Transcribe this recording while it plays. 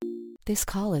This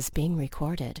call is being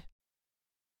recorded.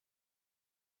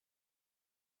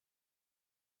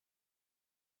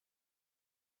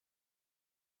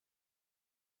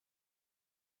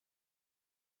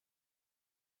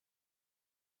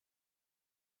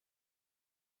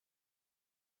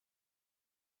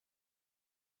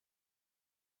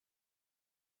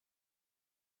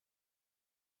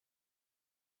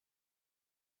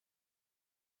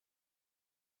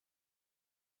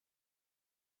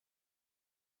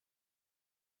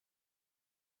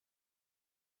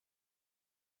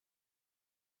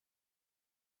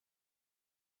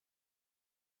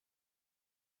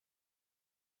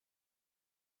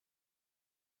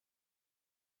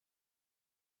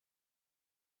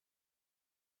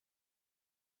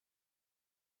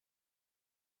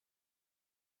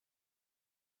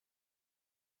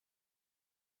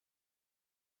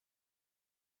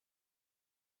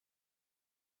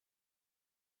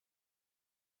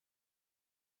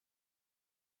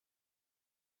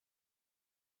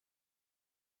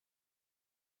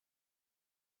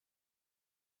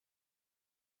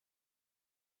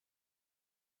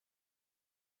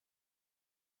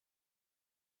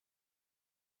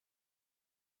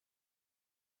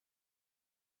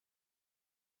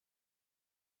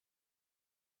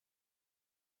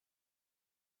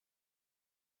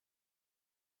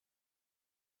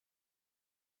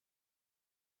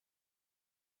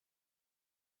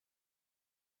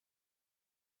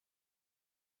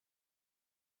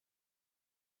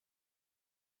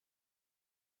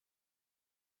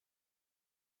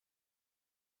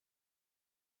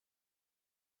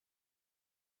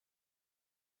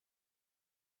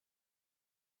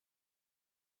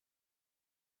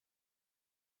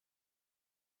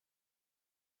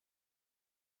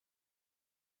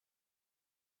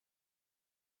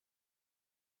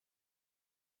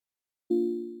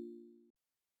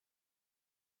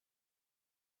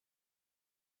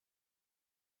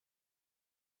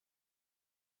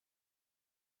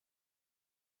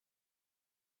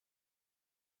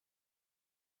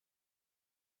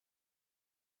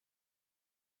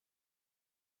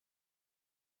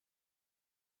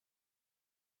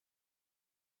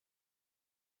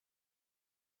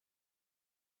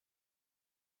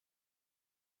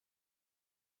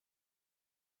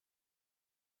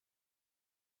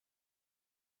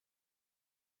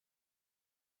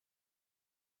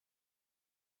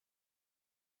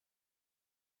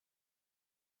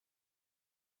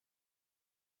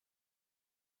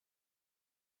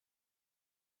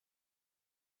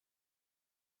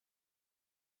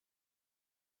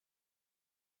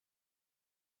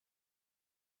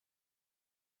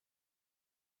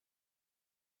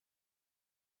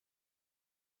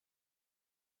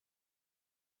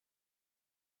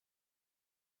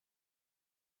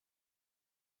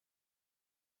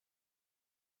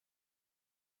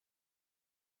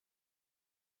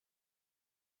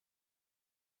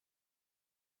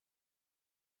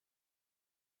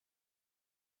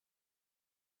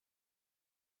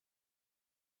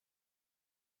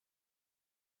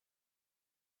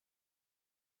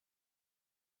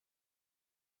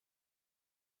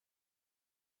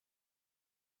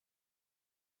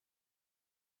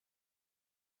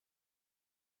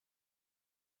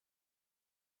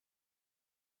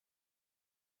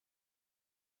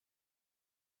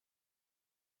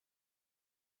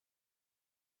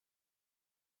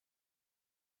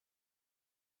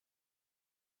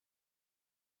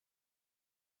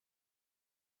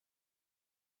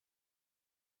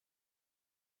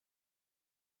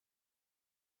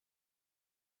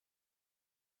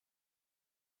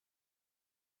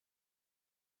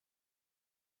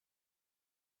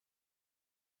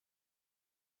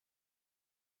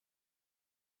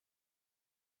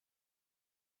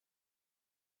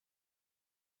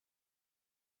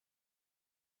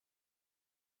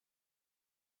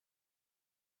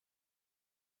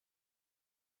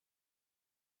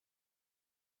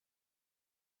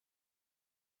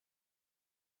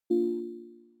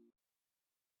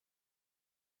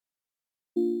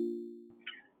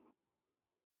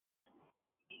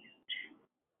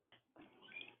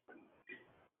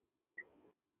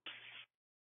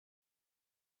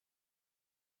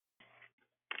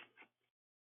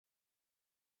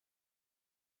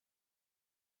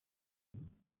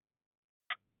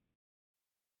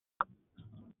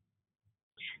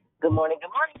 Good morning, good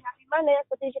morning. Happy Monday. It's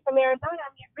Leticia from Arizona.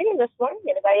 I'm your reading this morning.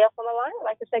 Anybody else on the line would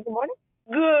like to say good morning?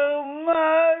 Good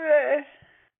morning.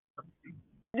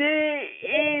 The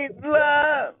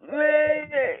information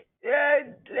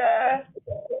that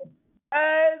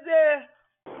the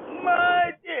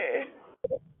morning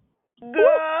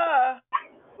God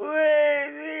will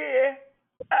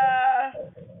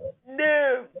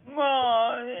the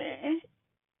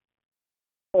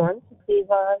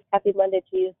Yvonne. Happy Monday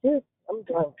to you, too. I'm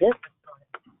doing good.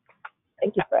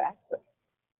 Thank you for asking.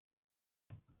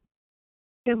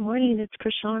 Good morning, it's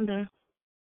Krishanda.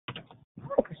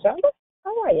 Hi, Krishanda.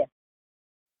 How are you?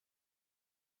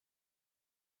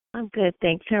 I'm good,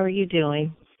 thanks. How are you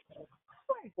doing?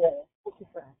 Very good. Thank you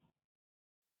for asking.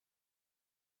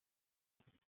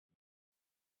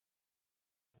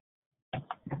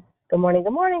 Good morning,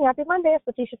 good morning. Happy Monday. It's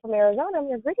Letitia from Arizona. I'm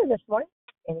your greeter this morning.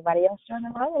 Anybody else join the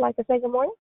line would like to say good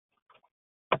morning?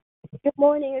 Good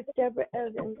morning, it's Deborah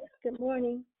Evans. Good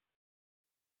morning.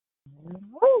 Good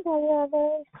morning, Deborah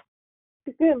Evans.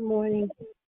 Good morning.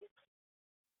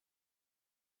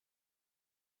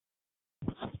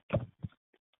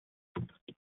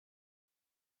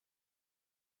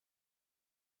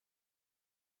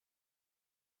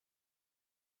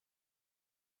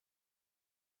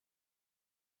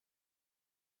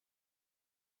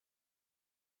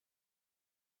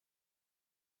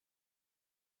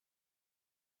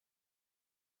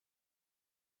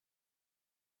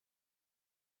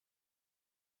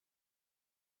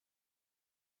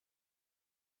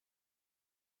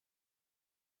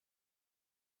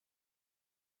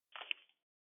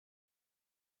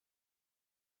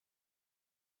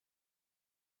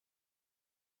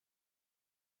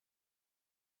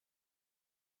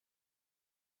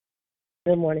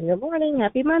 Good morning, good morning.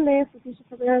 Happy Monday. It's Letitia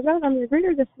from Arizona. I'm your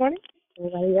greeter this morning.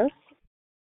 Anybody else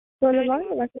join the line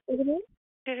would like to say good morning?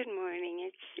 Good morning,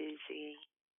 it's Susie.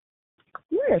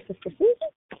 Good morning, Sister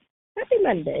Susan. Happy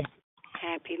Monday.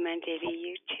 Happy Monday to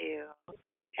you too.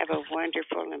 Have a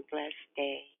wonderful and blessed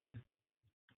day.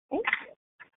 Thank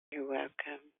You're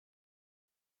welcome.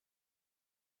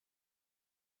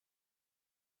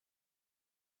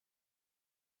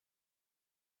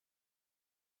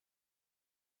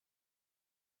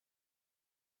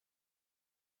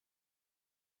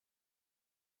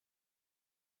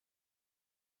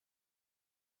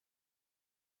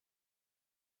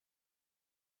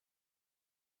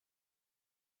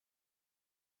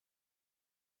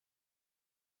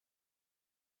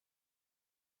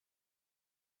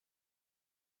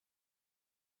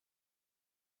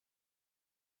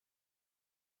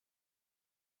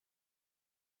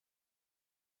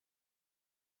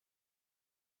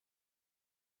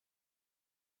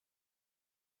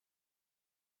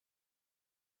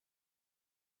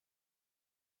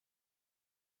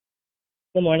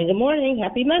 Good morning, good morning.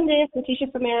 Happy Monday. It's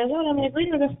Letitia from Arizona. I'm your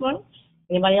greeter this morning.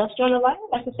 Anybody else join the line would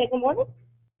like to say good morning?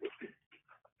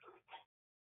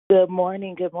 Good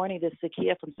morning. Good morning. This is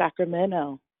Sakia from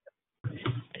Sacramento.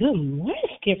 Good morning,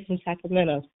 Skip from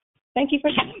Sacramento. Thank you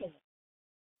for joining.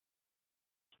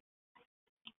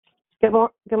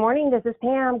 Good morning. This is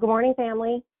Pam. Good morning,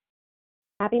 family.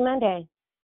 Happy Monday.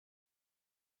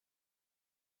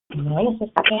 Good morning,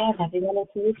 Sister Pam. Happy Monday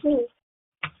to you, too.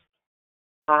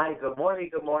 Hi, good morning,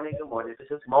 good morning, good morning. This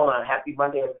is Mona. Happy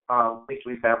Monday,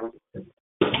 Victory family.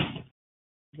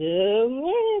 Good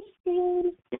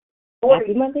morning,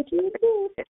 Happy Monday to you, too.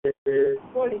 Good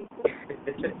morning.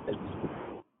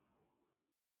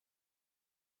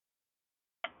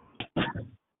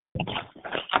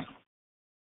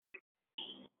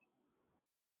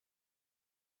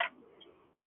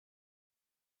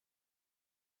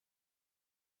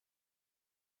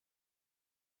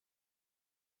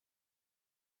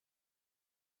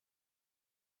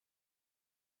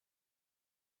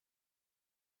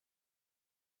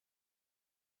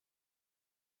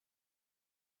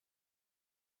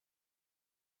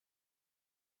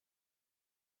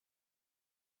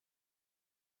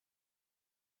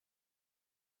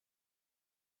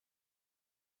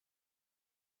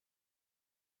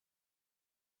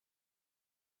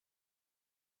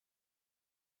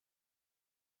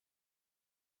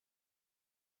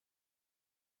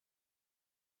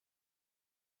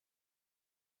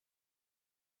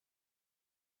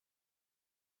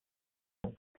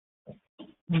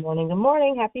 Good morning, good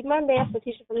morning. Happy Monday. I'm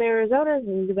Letitia from Arizona.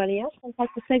 Anybody else would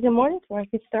like to say good morning before I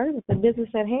get started with the business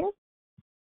at hand?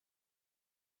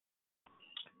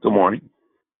 Good morning.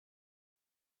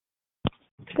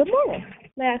 Good morning.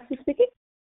 May I ask who's speaking?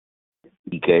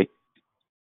 EK.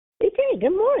 Okay, good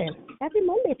morning. Happy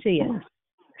Monday to you.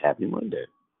 Happy Monday.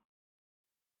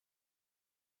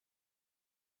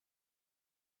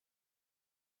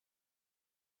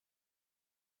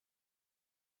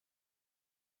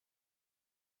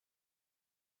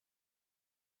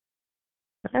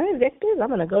 All right, Victor, I'm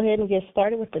going to go ahead and get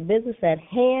started with the business at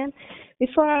hand.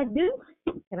 Before I do,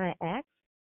 can I ask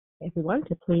everyone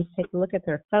to please take a look at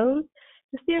their phones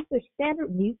to see if their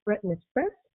standard mute button is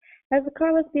pressed, as the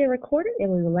call is being recorded and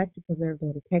we would like to preserve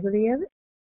the integrity of it.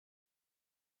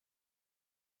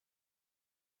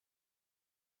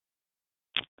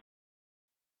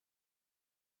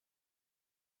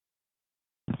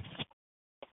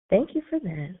 Thank you for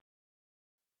that.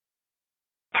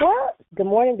 Well, good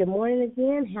morning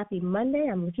again. Happy Monday.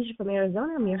 I'm Lakeisha from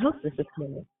Arizona. I'm your hostess this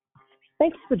morning.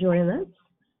 Thank you for joining us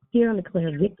here on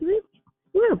Declare Victory.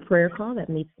 We're a prayer call that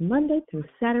meets Monday through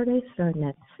Saturday starting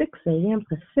at 6 a.m.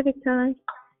 Pacific time,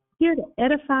 here to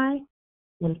edify,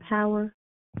 empower,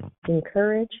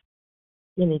 encourage,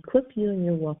 and equip you in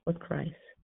your walk with Christ.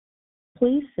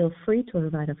 Please feel free to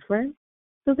invite a friend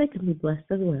so they can be blessed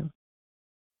as well.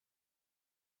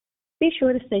 Be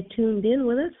sure to stay tuned in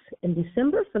with us in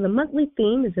December, for the monthly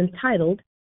theme is entitled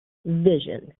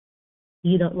Vision.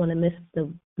 You don't want to miss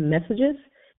the messages,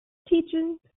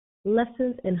 teachings,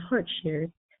 lessons, and heart shares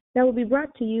that will be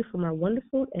brought to you from our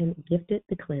wonderful and gifted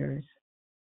declarers.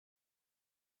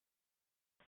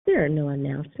 There are no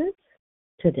announcements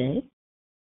today.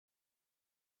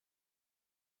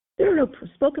 There are no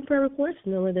spoken prayer requests,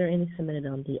 nor are there any submitted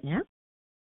on the app.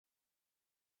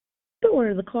 The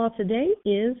order of the call today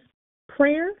is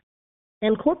prayer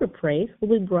and corporate praise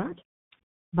will be brought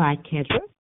by Kedra.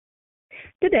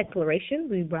 The declaration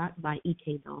will be brought by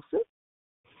E.K. Dawson.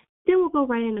 Then we'll go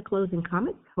right into closing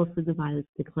comments, hosted by the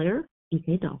declarer,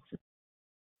 E.K. Dawson.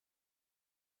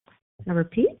 I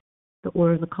repeat, the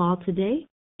order of the call today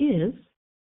is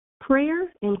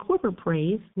prayer and corporate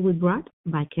praise will be brought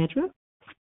by Kedra.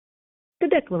 The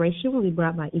declaration will be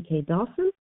brought by E.K.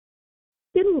 Dawson.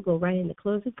 Then we'll go right into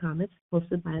closing comments,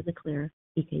 hosted by the declarer,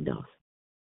 E.K. Dawson.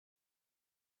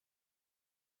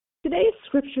 Today's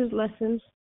scriptures lessons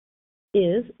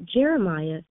is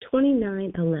Jeremiah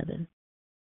 29:11.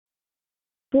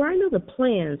 For I know the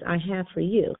plans I have for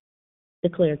you,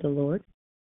 declared the Lord,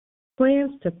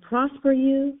 plans to prosper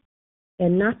you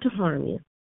and not to harm you,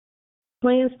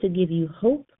 plans to give you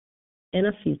hope and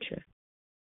a future.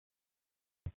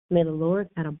 May the Lord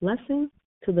add a blessing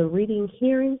to the reading,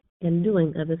 hearing, and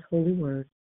doing of His holy word.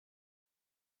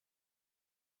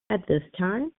 At this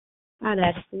time, I'd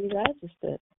ask for you guys just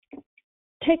to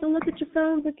take a look at your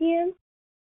phones again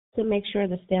to make sure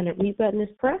the standard mute button is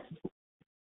pressed.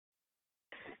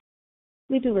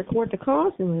 We do record the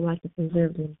calls, and we like to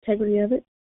preserve the integrity of it.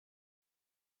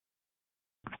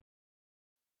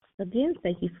 Again,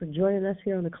 thank you for joining us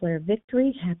here on Declare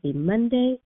Victory. Happy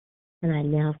Monday. And I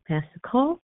now pass the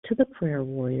call to the prayer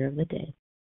warrior of the day.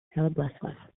 Have a blessed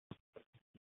one.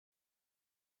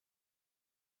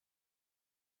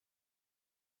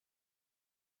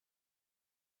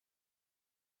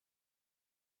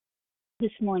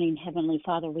 This morning, Heavenly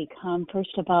Father, we come.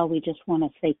 First of all, we just want to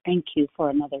say thank you for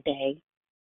another day.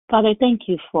 Father, thank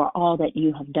you for all that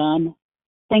you have done.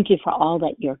 Thank you for all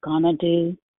that you're going to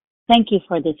do. Thank you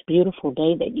for this beautiful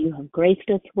day that you have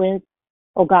graced us with.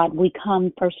 Oh God, we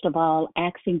come, first of all,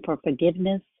 asking for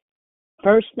forgiveness.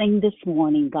 First thing this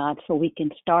morning, God, so we can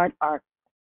start our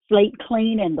slate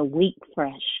clean and the week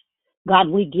fresh. God,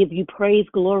 we give you praise,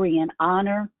 glory, and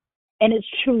honor. And it's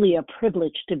truly a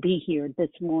privilege to be here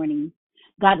this morning.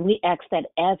 God, we ask that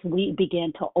as we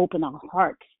begin to open our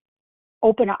hearts,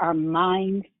 open our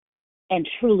minds, and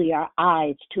truly our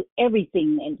eyes to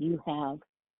everything that you have.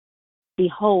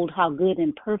 Behold how good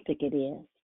and perfect it is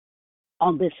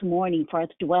on this morning for us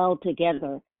to dwell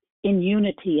together in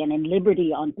unity and in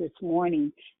liberty on this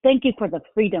morning. Thank you for the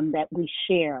freedom that we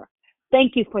share.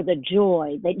 Thank you for the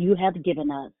joy that you have given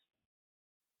us.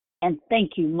 And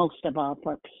thank you most of all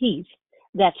for peace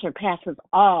that surpasses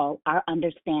all our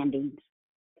understandings.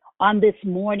 On this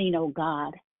morning, oh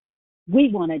God, we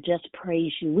want to just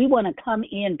praise you. We want to come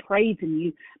in praising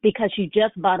you because you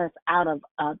just brought us out of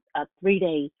a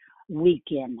 3-day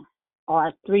weekend or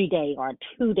a 3-day or a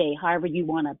 2-day, however you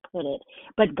want to put it.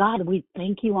 But God, we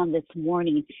thank you on this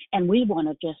morning, and we want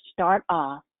to just start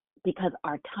off because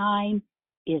our time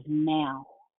is now.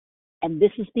 And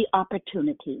this is the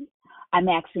opportunity. I'm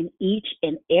asking each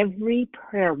and every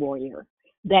prayer warrior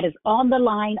that is on the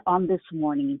line on this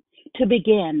morning to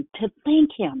begin to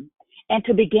thank him and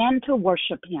to begin to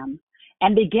worship him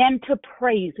and begin to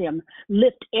praise him.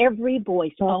 Lift every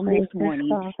voice on this morning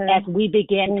as we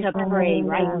begin to pray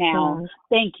right now.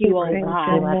 Thank you, oh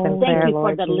God. Thank you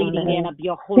for the leading in of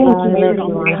your Holy Spirit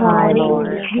on this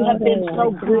morning. You have been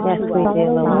so good to us,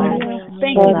 God.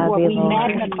 Thank you, Lord. We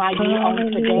magnify you on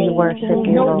today.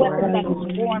 No weapon that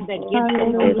is formed against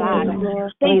us, oh God.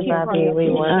 Thank you for your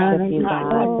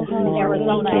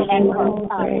Arizona and for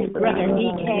Brother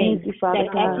E.K. that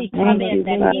as he come in,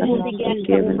 that he will begin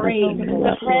to praise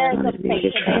the prayers of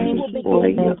faith, and that you will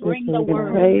begin to bring the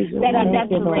words that are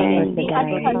necessary, the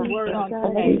uncut word on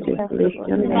today.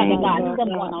 Father God,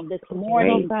 someone on this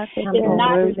morning is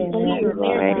not clear.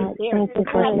 They're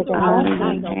crying out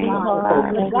tonight, oh God.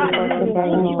 But God, we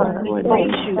continue to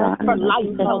praise you for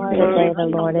life, health, and strength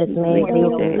this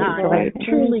morning, oh God.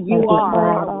 Truly, you are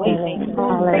our way maker.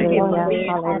 Thank you for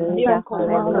being our miracle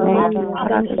worker, our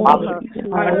promise keeper,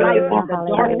 our light in the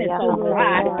darkness, oh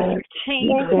God.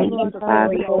 Change the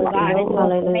story, oh God, and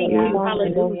we thank you,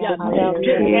 hallelujah.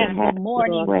 Just as the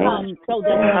morning comes, so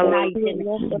does the night. And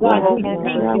God, we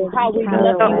thank you how we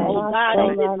love you, oh God,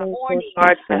 on this morning.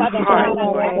 Father God, I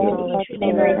pray for each and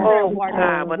every prayer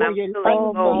warrior for your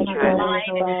things on your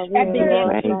line and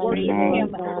begin to worship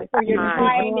him for your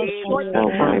time is short.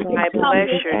 I bless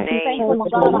your name.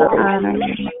 God, how I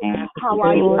love you, how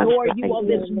I adore you on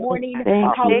this morning,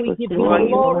 how we give you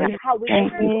glory, how we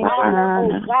give you honor,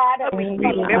 oh God.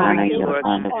 Remember you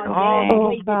are all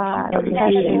the God,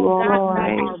 not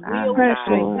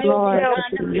our will,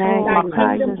 thy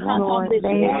kingdom come on this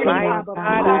morning, Abba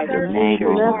Father.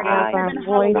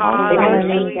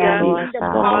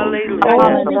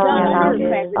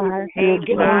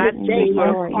 Give us this day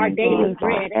our daily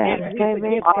bread as we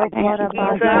forgive our debtors,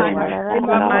 oh God. In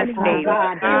the morning, oh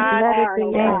God, and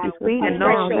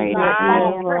no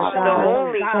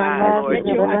let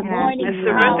your anointing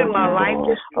surrender my life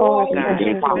to God.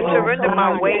 Surrender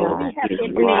my way. We have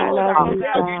enabled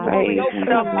ourselves to go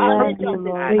bondage on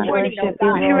this morning, oh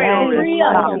God. Free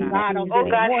us, oh God, on this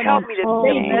morning. Help me to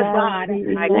thank you, God.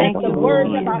 Let the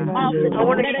words of our mouth and the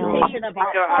meditation of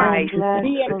our heart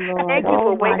be acceptable. Thank you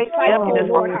for waking me up this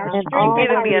morning, our strength,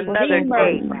 giving me another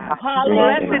day.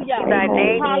 Hallelujah. Thy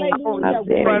name.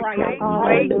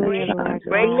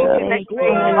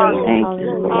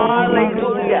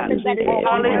 Hallelujah.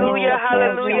 Hallelujah. Hallelujah.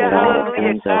 Hallelujah.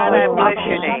 God, I bless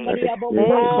your name.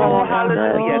 Oh,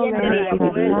 hallelujah.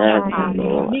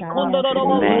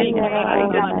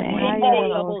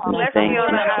 Bless me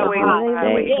on the highway.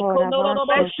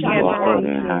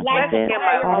 Bless me in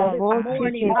my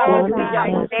morning. Hallelujah.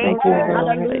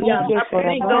 I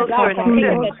pray those who are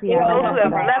sick, those who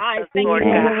have left us, Lord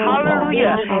God.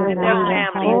 Hallelujah. And their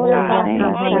families, God.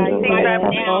 All the things right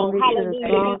now.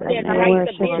 Hallelujah. You said right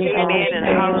to be amen and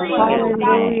hallelujah.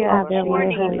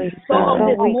 So on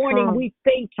this morning, we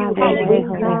thank you,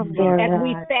 hallelujah, as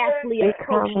we fastly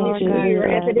approach this year,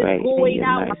 as it is going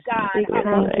out, God,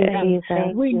 hallelujah.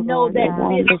 We know that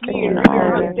this year,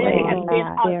 your event has been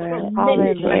a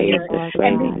tremendous year,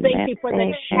 and we thank you for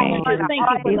the challenges, thank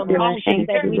you for the mountains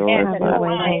that we have to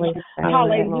climb,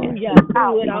 hallelujah,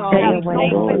 through it all. We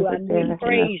thank you and we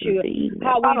praise you,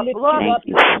 how we lift you up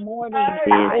this morning.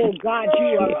 Oh God,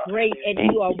 you are great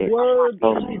and you are worthy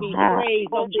to be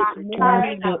praised on this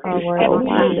morning. As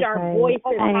we lift our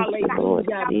voices,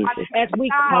 hallelujah, as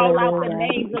we call out the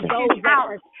names of those that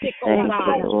are sick, oh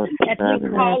God, as we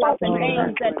call out the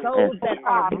names of those that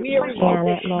are weary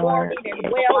this morning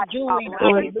and well-doing,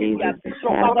 hallelujah.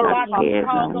 Father God, we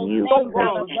call those names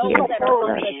out of those that are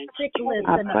on the sick list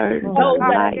and those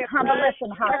that are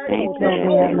convalescent hospitals,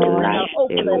 the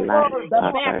hopeless, the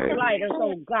backsliders,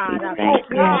 oh God.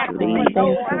 We ask for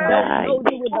those who don't know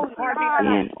you in the pardon of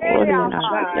our sins, oh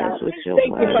God.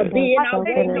 Thank you for being our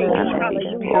way maker,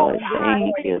 hallelujah.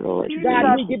 Thank you, Lord. God,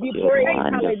 we give you praise,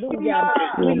 hallelujah.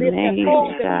 We lift the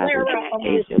hope and prayer on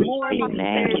this morning,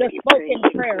 the spoken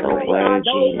prayer,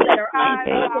 those that are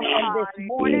unspoken on this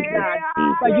morning, God.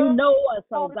 For you know us,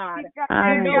 oh God.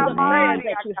 You know the prayers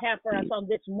that you have for us on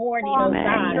this morning, oh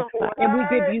God. And we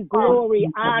give you glory,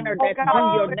 honor that's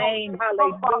due your name,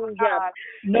 hallelujah.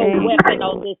 No weapon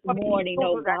on this morning,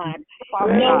 oh God.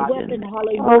 No weapon,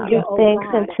 hallelujah, oh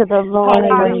God. To the Lord,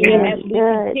 hallelujah, as we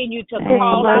continue to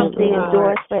call out to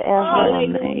God.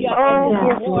 Hallelujah.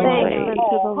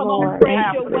 Come on, praise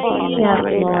your way in on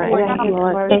this morning.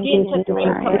 Begin to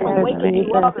thank Him for waking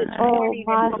you up this morning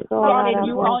and starting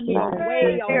you on your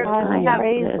way, oh God.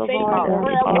 Thank you,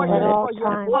 prayer worship, for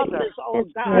your voices, oh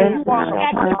God.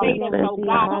 Activate us, oh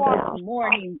God, on this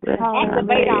morning.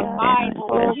 Activate our minds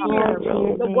to hear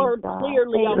the word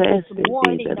clearly on this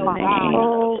morning, oh God.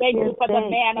 Thank you for the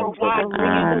man of God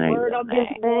bringing the word on this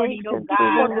morning, oh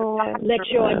God. Let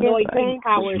your anointing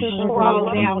power fall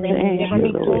down and never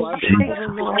be before.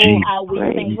 Oh, how we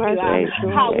thank you,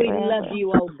 how we love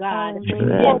you, oh God.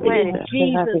 Yes, it is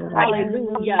Jesus,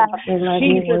 hallelujah.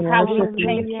 Jesus, how we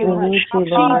thank you.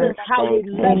 Jesus, how we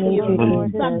love you.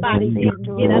 Somebody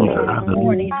didn't get up this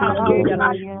morning, hallelujah.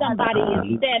 Somebody is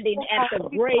standing at the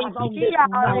grave on this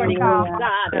morning, oh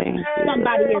God.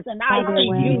 somebody is in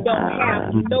ICU, don't have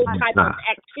no type of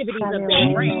activities of their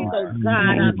brains, oh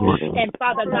God. And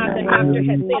Father God, the doctor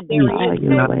has said there is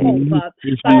no hope.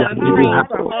 Father, I'm praying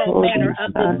for all manner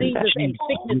of diseases and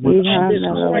sicknesses on this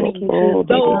morning.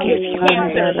 Those with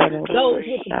cancer, those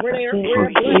with rare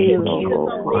blood diseases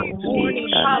on this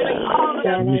morning,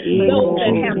 hallelujah. Those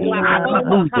that have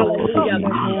glaucoma, hallelujah.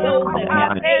 Those that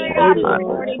have AIDS on this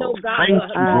morning, oh God.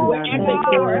 We're asking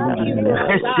for a cure,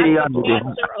 oh God, for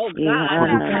cancer, oh God.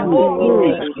 Oh, we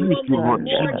thank you on this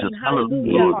morning,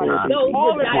 hallelujah. Those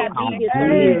with diabetes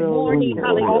on this morning,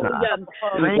 hallelujah.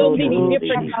 So many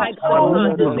different types of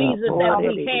diseases that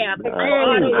we have,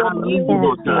 autoimmune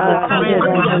diseases,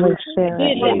 hallelujah.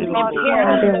 Vision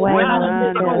impairment, oh God, on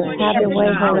this morning,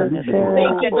 God.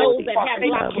 Thank you, those that have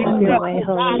glaucoma, oh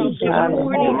God, on this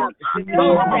morning.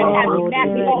 Those that have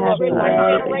macular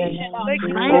degeneration on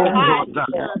this morning, oh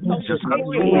God.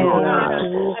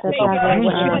 Thank you for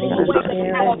putting away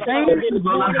the cancer on this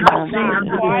morning, oh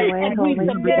God. And we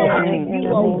submit it to you,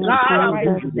 oh God, on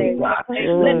this day.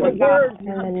 Let the word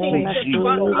continue to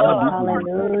trust us,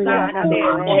 God.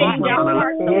 Change our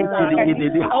hearts, oh God.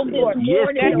 On this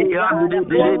morning, oh God.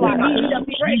 We need a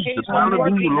fresh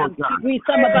anointing.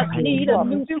 Some of us need a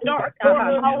new start.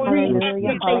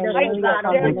 Recreator, oh God,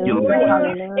 on this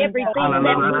morning. Everything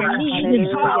that we need is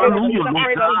here on this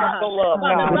earth.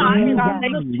 Father God, we look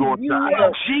to you,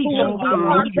 who is the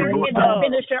author and the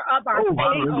finisher of our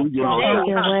faith on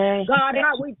today. God,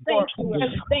 how we thank you.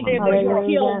 Thank you for your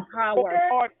healing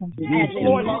power as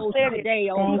it flows today,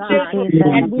 oh God.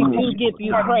 And we do give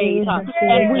you praise.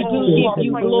 And we do give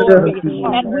you glory.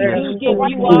 And we do give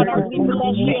you honor. We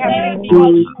bless your name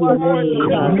because you are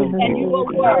worthy. And you are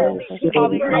worthy to be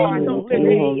praised on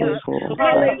today.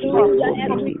 Hallelujah.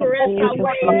 As we caress our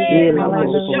way in,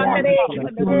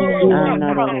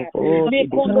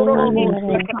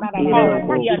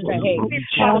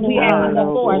 Father, we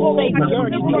ask for a safe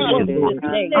journey to work this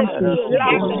day. We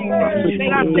ask for a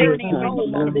safe journey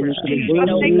home on this evening,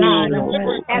 oh God.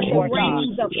 As the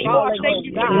rains are falling, oh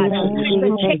God,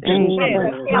 protecting us,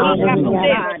 oh God.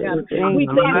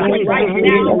 We thank you right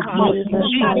now.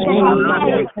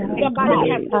 Somebody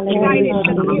has decided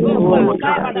to give up.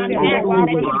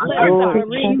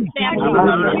 Marine family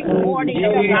this morning,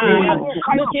 oh God.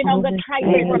 Looking on the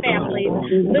Tiger family,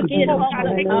 looking on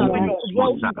the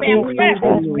Rosen family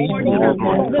this morning,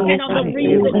 looking on the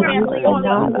Reason family on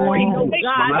this morning, oh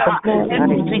God. And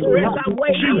we press our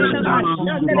way in the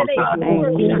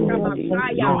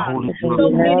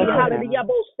so many, hallelujah,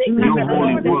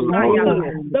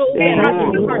 those that are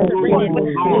incarcerated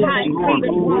behind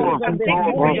prison walls on this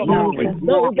morning,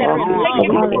 those that are in law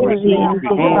enforcement,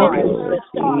 support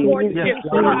system,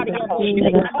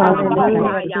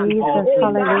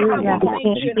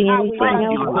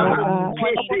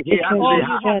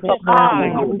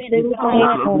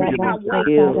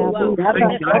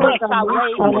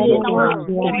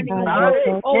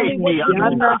 only with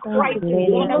Jesus Christ is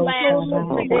on the land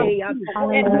today.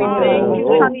 And we thank you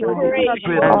and we praise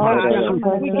you, God.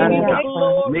 We give you the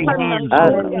glory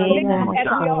as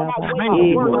we on our way to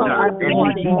work on this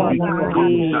morning.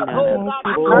 Oh God,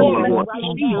 I call it right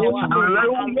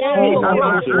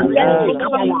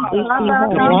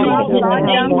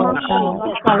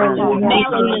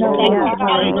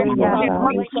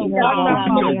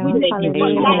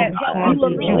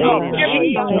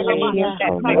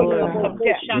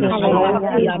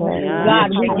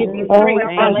God, we give you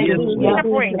praise, hallelujah,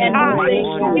 and we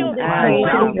thank you.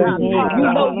 You know you need it.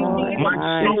 You know you need it.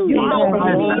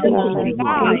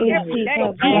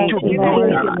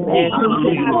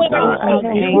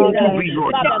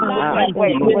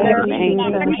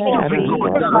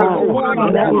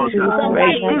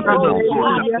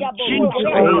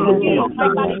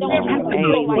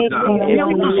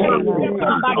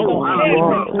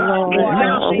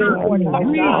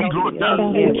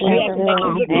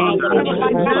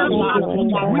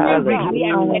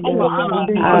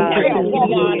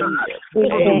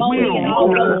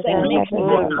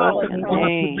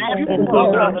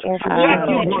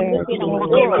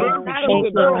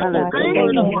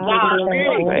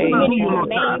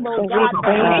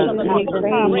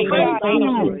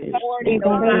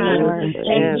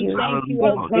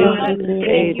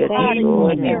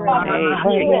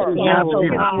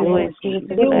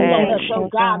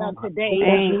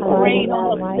 Rain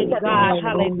on us, God,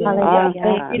 hallelujah.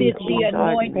 It is the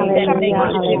anointing that makes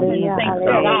us hallelujah. Thank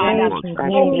you, God.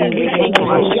 Only we thank you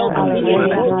for your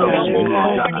healing.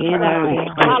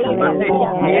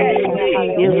 Hallelujah.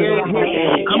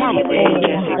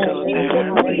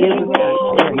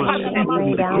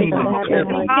 rain down from the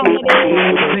heavens, Lord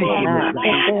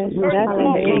Jesus.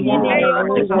 Hallelujah,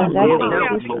 hallelujah. That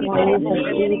this morning for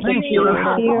Jesus, He is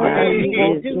here and we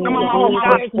will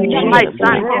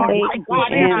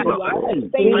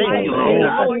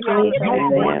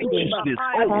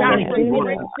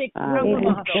see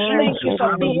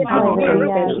Jesus' name.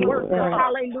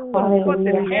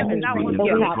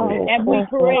 And we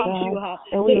praise you.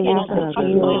 And we ask that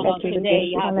you on today.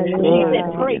 He said,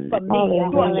 pray for me.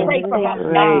 Pray for my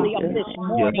family on this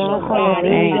morning, oh God.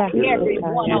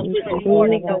 Everyone on this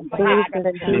morning, oh God.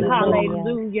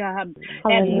 Hallelujah.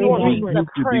 And bring the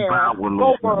prayer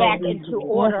go back into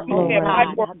order, oh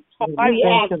God. We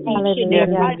ask each and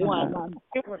every one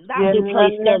to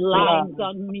place their lines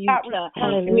on mute.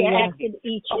 We ask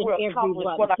each and every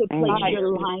one to place your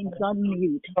lines on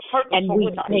mute. And we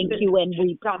thank you and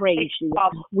we praise you.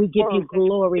 We give you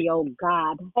glory, oh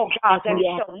God. As we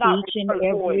ask each and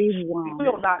every one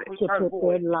to put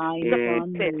their lines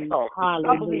on mute.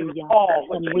 Hallelujah.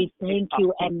 And we thank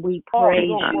you and we praise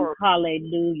you.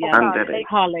 Hallelujah.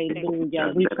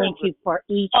 Hallelujah. We thank you for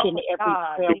each and every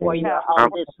prayer warrior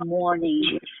on this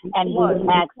morning. And we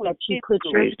ask that you put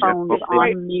your phones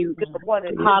on mute.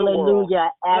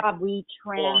 Hallelujah. As we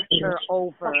transfer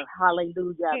over.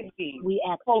 Hallelujah. We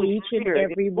ask each and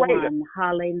every one.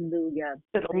 Hallelujah.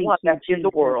 Thank you,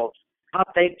 Jesus.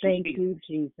 Thank you,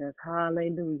 Jesus.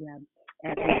 Hallelujah.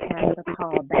 As we pass the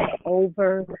call back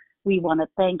over, we want to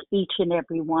thank each and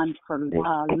every one for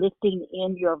lifting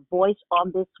in your voice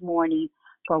on this morning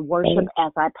for worship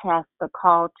as I pass the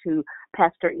call to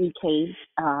Pastor EK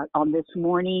on this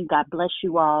morning. God bless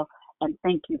you all, and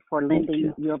thank you for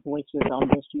lending your voices on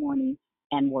this morning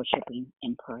and worshiping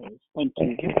and praise. Thank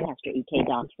you, Pastor EK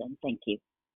Dawson. Thank you.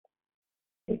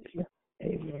 Thank you.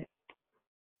 Amen.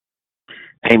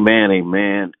 Amen,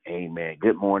 amen, amen.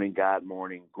 Good morning, God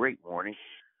morning, great morning.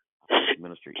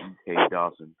 Minister E.K.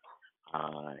 Dawson,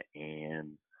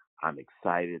 and I'm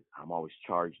excited. I'm always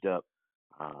charged up,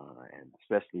 and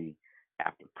especially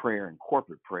after prayer and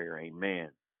corporate prayer, amen.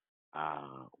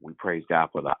 We praise God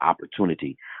for the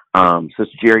opportunity.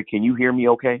 Sister Jerry, can you hear me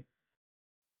okay?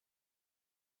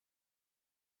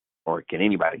 Or can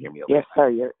anybody hear me okay? Yes, sir.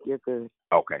 You're good.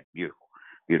 Okay, beautiful,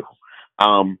 beautiful.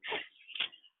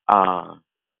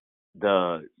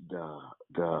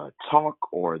 The talk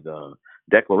or the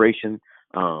declaration,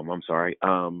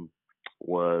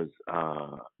 was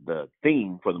the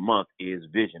theme for the month is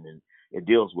vision, and it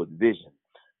deals with vision.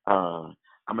 I'm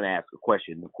going to ask a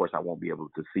question. Of course, I won't be able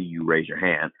to see you raise your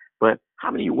hand, but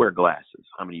how many of you wear glasses?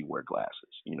 How many of you wear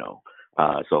glasses? You know,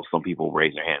 so some people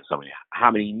raise their hand.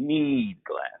 How many need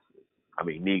glasses? How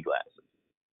many need glasses?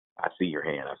 I see your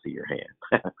hand. I see your hand.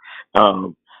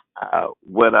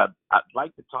 What I'd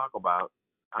like to talk about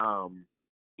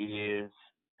is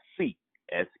C,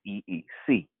 S-E-E,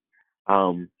 C.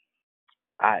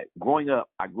 Growing up,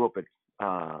 I grew up at,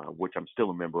 which I'm still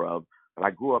a member of, but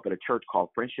I grew up at a church called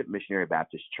Friendship Missionary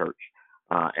Baptist Church.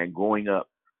 And growing up,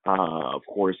 of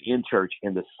course, in church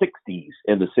in the 60s,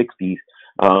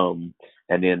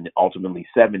 and then ultimately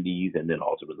 70s, and then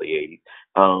ultimately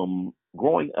 80s.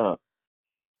 Growing up,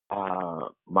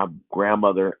 my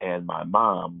grandmother and my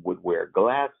mom would wear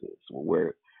glasses,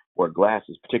 wear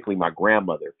glasses, particularly my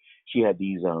grandmother. She had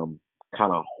these kind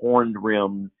of horned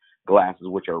rim glasses,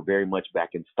 which are very much back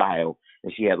in style,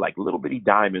 and she had like little bitty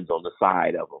diamonds on the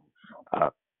side of them.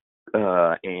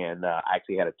 And I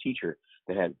actually had a teacher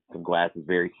that had some glasses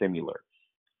very similar.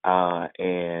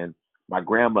 And my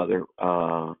grandmother,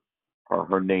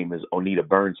 her name is Onita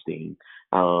Bernstein,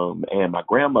 and my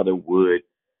grandmother would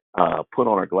put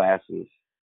on her glasses,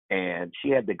 and she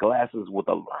had the glasses with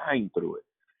a line through it.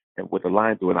 And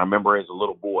I remember as a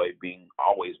little boy being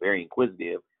always very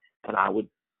inquisitive, and I would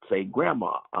say,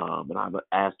 Grandma, and I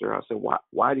asked her, I said,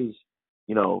 why do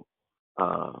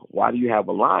you have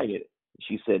a line in it?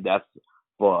 She said, that's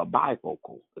for a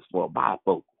bifocal. It's for a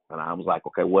bifocal. And I was like,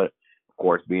 okay, what? Of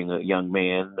course, being a young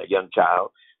man, a young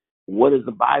child, what is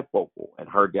a bifocal? And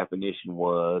her definition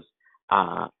was,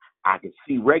 I can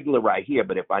see regular right here,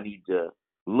 but if I need to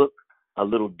look a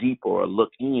little deeper or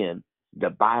look in, the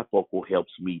bifocal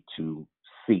helps me to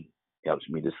see.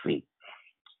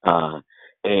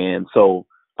 And so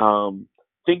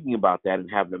thinking about that and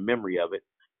having a memory of it,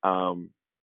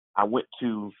 I went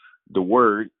to the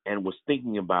Word and was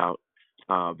thinking about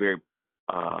very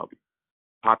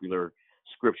popular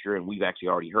scripture, and we've actually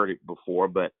already heard it before,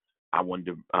 but I wanted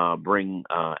to bring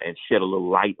and shed a little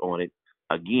light on it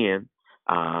again.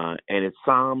 And it's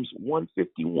Psalms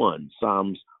 151.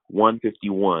 Psalms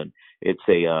 151. It's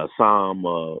a psalm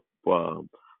for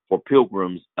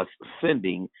pilgrims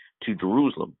ascending to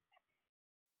Jerusalem.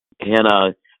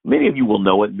 And Many of you will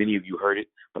know it. Many of you heard it,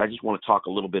 but I just want to talk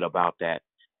a little bit about that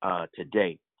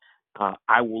today.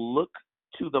 I will look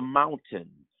to the mountain,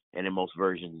 and in most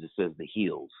versions it says the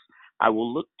hills. I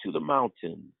will look to the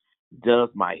mountain. Does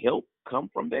my help come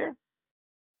from there?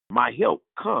 My help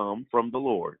come from the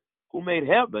Lord, who made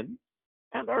heaven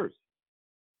and earth.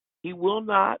 He will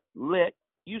not let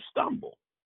you stumble.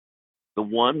 The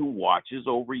one who watches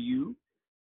over you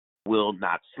will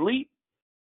not sleep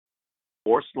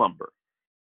or slumber.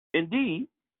 Indeed,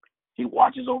 he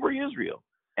watches over Israel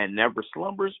and never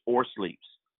slumbers or sleeps.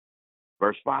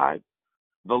 Verse 5,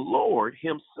 the Lord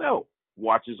himself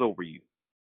watches over you,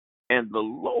 and the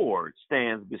Lord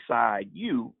stands beside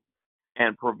you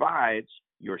and provides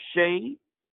your shade.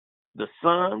 The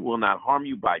sun will not harm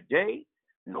you by day,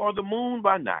 nor the moon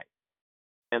by night.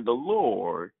 And the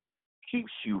Lord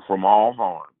keeps you from all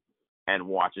harm and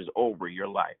watches over your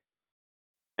life.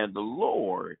 And the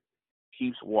Lord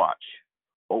keeps watch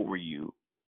over you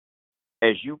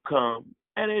as you come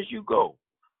and as you go,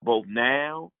 both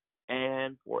now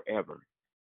and forever.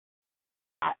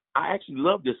 I actually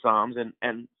love this Psalms,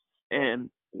 and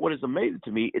what is amazing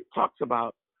to me, it talks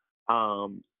about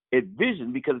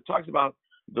vision, because it talks about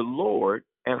the Lord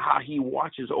and how he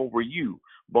watches over you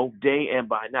both day and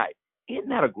by night. Isn't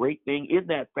that a great thing? Isn't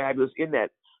that fabulous? Isn't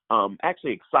that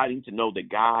actually exciting to know that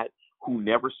God, who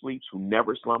never sleeps, who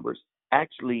never slumbers,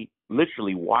 actually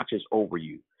literally watches over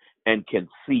you and can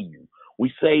see you?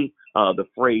 We say the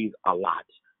phrase a lot,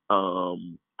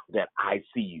 that I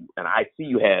see you, and I see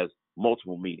you has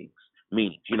multiple meanings.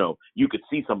 You know, you could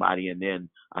see somebody, and then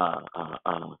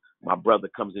my brother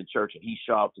comes in church and he's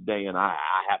sharp today, and I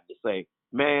have to say,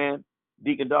 man,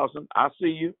 Deacon Dawson, I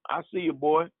see you,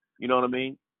 boy. You know what I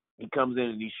mean? He comes in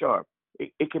and he's sharp.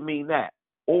 It can mean that.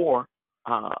 Or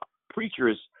preacher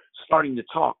is starting to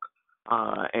talk,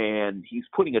 and he's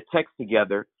putting a text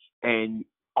together, and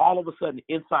all of a sudden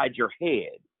inside your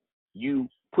head, you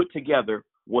put together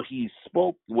what he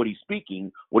spoke, what he's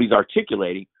speaking, what he's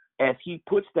articulating. As he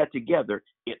puts that together,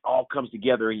 it all comes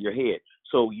together in your head.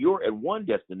 So you're at one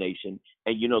destination,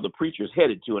 and you know the preacher's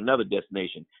headed to another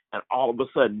destination, and all of a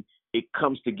sudden it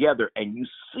comes together, and you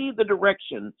see the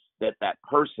direction that that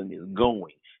person is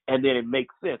going, and then it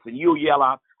makes sense. And you yell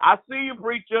out, "I see you,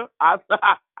 preacher! I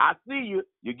see you!"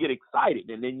 You get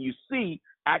excited, and then you see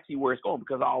actually where it's going,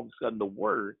 because all of a sudden the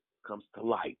word comes to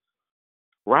life,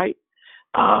 right?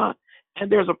 And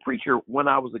there's a preacher when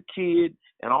I was a kid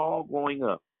and all growing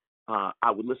up.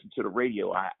 I would listen to the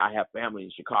radio. I have family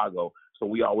in Chicago, so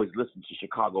we always listened to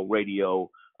Chicago radio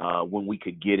when we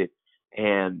could get it.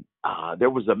 And there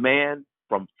was a man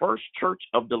from First Church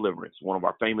of Deliverance, one of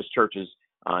our famous churches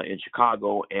in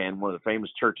Chicago, and one of the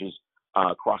famous churches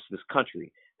across this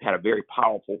country. It had a very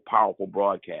powerful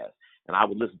broadcast. And I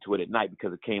would listen to it at night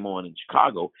because it came on in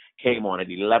Chicago, came on at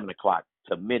 11 o'clock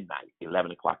to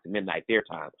midnight their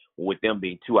time. With them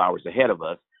being 2 hours ahead of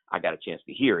us, I got a chance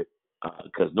to hear it.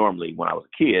 Because normally when I was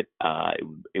a kid,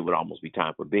 it would almost be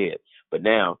time for bed. But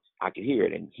now I can hear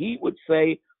it. And he would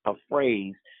say a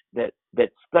phrase that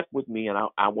stuck with me, and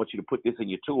I want you to put this in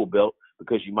your tool belt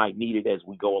because you might need it as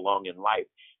we go along in life.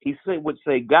 He would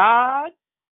say, God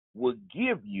will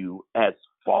give you as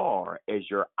far as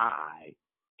your eye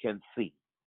can see.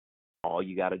 All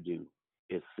you got to do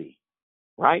is see,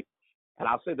 right? And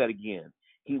I'll say that again.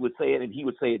 He would say it, and he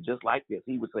would say it just like this.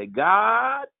 He would say,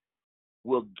 God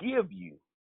will give you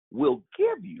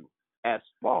as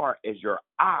far as your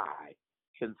eye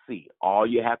can see. All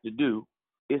you have to do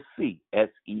is see,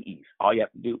 S-E-E. All you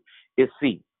have to do is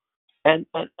see. And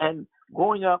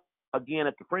growing up again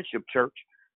at the Friendship Church,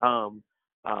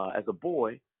 as a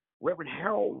boy, Reverend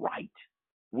Harold Wright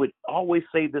would always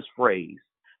say this phrase,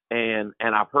 and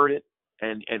I've heard it,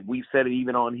 and we've said it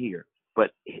even on here.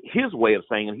 But his way of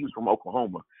saying it, he was from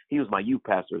Oklahoma. He was my youth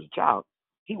pastor as a child.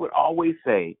 He would always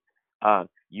say,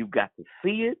 you've got to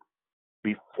see it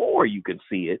before you can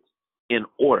see it in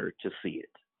order to see it.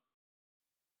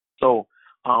 So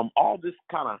all this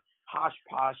kind of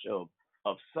hodgepodge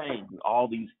of saying, all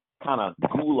these kind of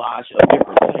goulash of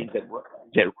different things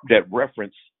that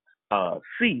reference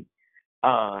see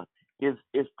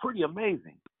is pretty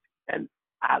amazing. And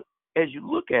as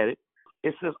you look at it,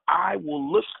 it says, I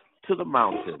will look to the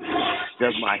mountain.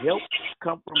 Does my help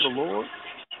come from the Lord?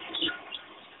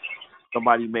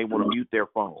 Somebody may want to mute their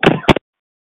phone.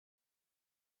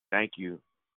 Thank you.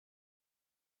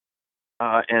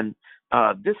 And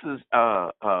this is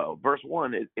verse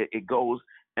 1. It goes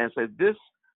and says, this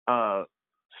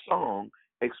song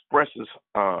expresses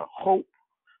hope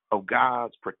of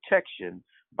God's protection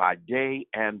by day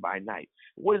and by night.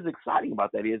 What is exciting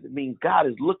about that is it means God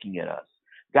is looking at us.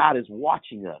 God is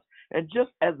watching us. And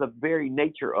just as the very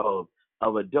nature of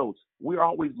adults, we're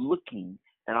always looking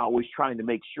and always trying to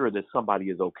make sure that somebody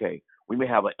is okay. We may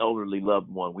have an elderly loved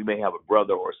one. We may have a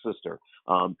brother or a sister.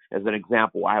 As an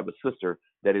example, I have a sister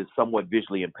that is somewhat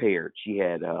visually impaired. She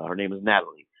had, her name is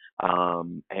Natalie,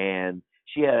 and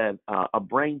she had a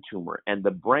brain tumor. And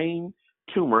the brain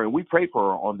tumor, and we prayed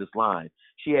for her on this line,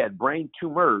 she had brain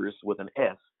tumors with an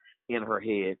S in her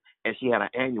head, and she had an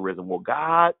aneurysm. Well,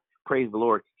 God, praise the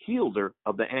Lord, healed her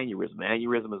of the aneurysm. The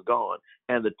aneurysm is gone.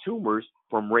 And the tumors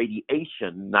from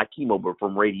radiation, not chemo, but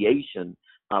from radiation,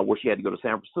 where she had to go to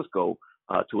San Francisco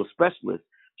to a specialist,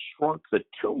 shrunk the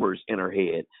tumors in her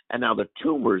head. And now the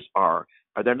tumors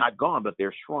they're not gone, but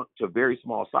they're shrunk to a very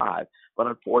small size. But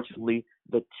unfortunately,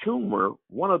 the tumor,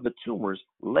 one of the tumors,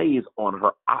 lays on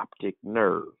her optic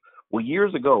nerve. Well,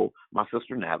 years ago, my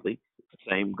sister Natalie, the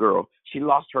same girl, she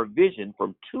lost her vision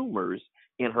from tumors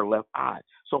in her left eye.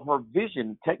 So her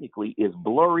vision technically is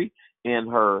blurry in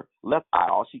her left eye.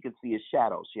 All she can see is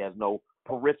shadows. She has no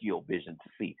peripheral vision to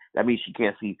see. That means she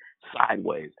can't see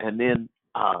sideways. And then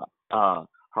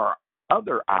her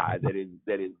other eye that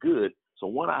is good. So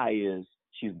one eye is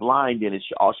she's blind and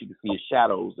all she can see is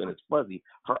shadows and it's fuzzy.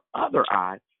 Her other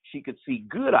eye, she could see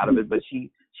good out of it, but she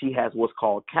has what's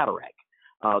called cataract.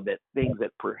 That things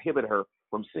that prohibit her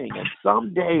from seeing. And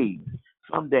some days,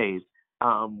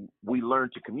 we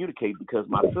learn to communicate because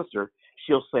my sister,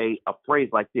 she'll say a phrase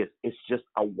like this: "It's just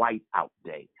a white out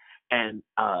day," and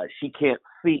she can't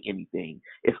see anything.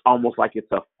 It's almost like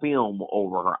it's a film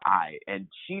over her eye, and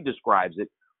she describes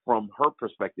it from her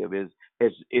perspective is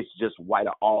it's just white.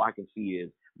 All I can see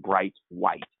is bright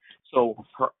white. So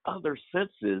her other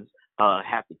senses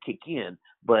have to kick in,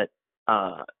 but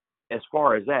as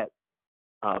far as that.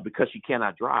 Because she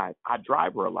cannot drive, I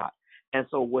drive her a lot. And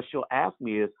so what she'll ask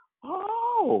me is,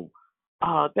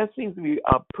 that seems to be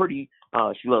pretty,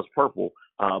 she loves purple,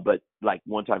 but like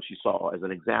one time she saw, as an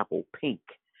example, pink.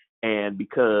 And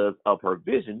because of her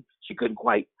vision, she couldn't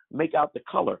quite make out the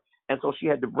color. And so she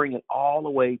had to bring it all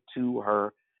the way to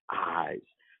her eyes,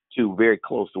 to very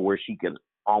close to where she can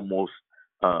almost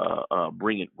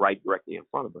bring it right directly in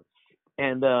front of her.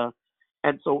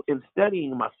 And so in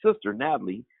studying my sister,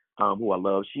 Natalie, who I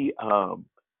love, she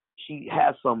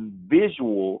has some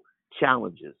visual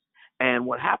challenges. And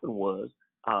what happened was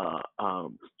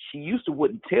she used to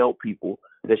wouldn't tell people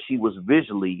that she was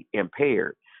visually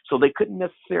impaired. So they couldn't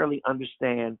necessarily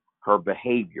understand her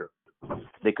behavior.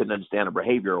 They couldn't understand her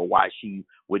behavior or why she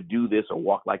would do this or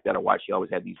walk like that or why she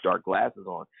always had these dark glasses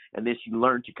on. And then she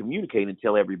learned to communicate and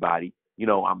tell everybody,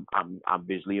 I'm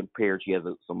visually impaired. She has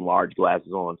some large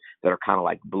glasses on that are kind of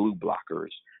like blue blockers.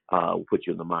 Will put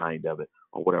you in the mind of it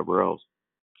or whatever else.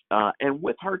 And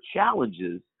with her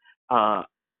challenges,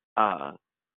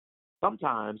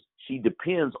 sometimes she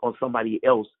depends on somebody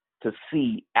else to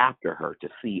see after her,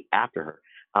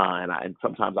 and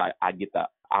sometimes I get the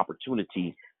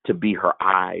opportunity to be her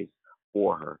eyes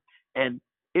for her. And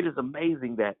it is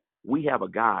amazing that we have a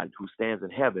God who stands in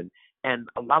heaven, and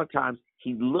a lot of times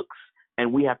he looks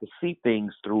and we have to see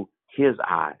things through his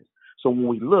eyes. So when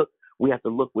we look, we have to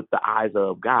look with the eyes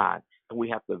of God, and we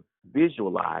have to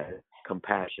visualize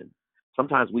compassion.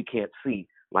 Sometimes we can't see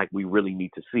like we really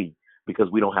need to see because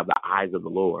we don't have the eyes of the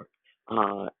Lord.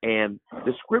 And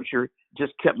the scripture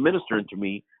just kept ministering to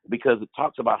me because it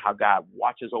talks about how God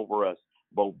watches over us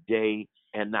both day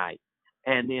and night.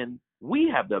 And then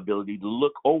we have the ability to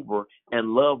look over and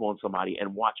love on somebody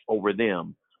and watch over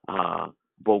them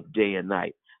both day and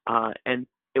night. And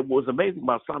it was amazing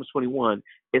about Psalms 21.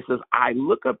 It says, I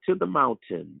look up to the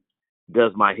mountain.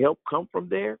 Does my help come from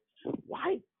there?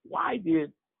 Why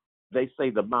did they say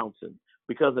the mountain?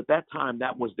 Because at that time,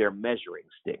 that was their measuring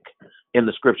stick in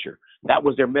the scripture. That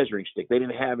was their measuring stick. They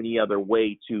didn't have any other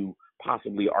way to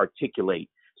possibly articulate.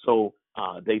 So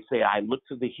they say, I look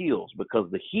to the hills,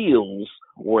 because the hills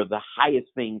were the highest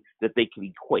thing that they could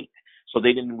equate. So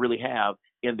they didn't really have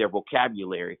in their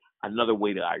vocabulary another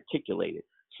way to articulate it.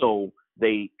 So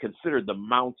they considered the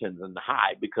mountains and the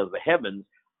high, because the heavens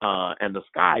and the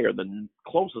sky are the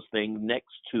closest thing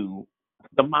next to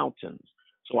the mountains.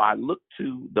 So I look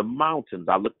to the mountains.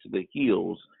 I look to the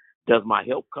hills. Does my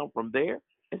help come from there?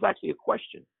 It's actually a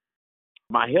question.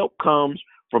 My help comes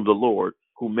from the Lord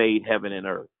who made heaven and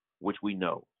earth, which we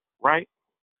know, right?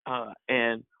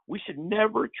 And we should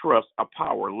never trust a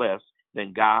power less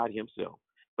than God himself.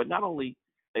 But not only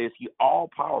is he all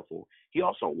powerful, he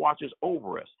also watches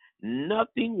over us.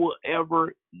 Nothing will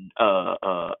ever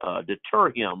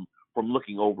deter him from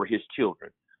looking over his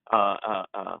children.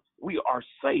 We are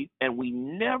safe, and we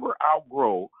never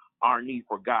outgrow our need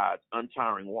for God's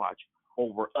untiring watch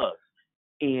over us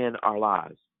in our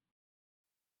lives.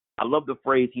 I love the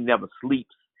phrase, he never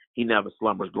sleeps, he never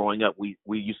slumbers. Growing up, we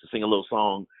used to sing a little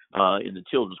song in the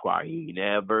children's choir. He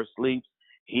never sleeps,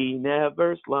 he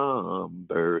never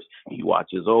slumbers. He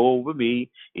watches over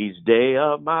me each day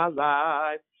of my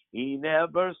life. He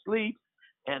never sleeps.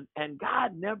 And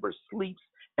God never sleeps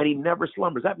and he never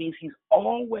slumbers. That means he's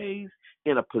always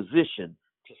in a position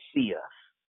to see us.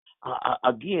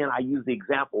 Again, I use the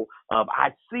example of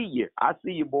I see you,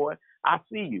 boy, I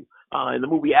see you. In the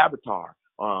movie Avatar,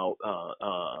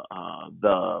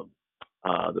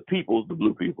 the people, the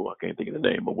blue people, I can't think of the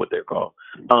name of what they're called,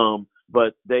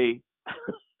 but they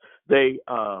they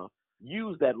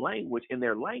use that language in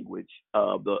their language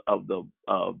of the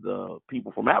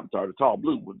people from Avatar, the tall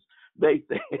blue ones. They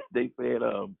said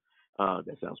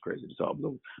that sounds crazy, the tall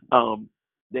blue.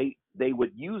 They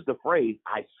would use the phrase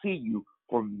 "I see you"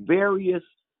 for various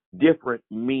different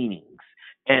meanings.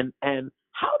 And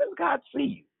how does God see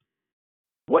you?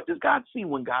 What does God see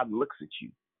when God looks at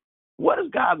you? What is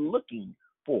God looking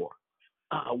for?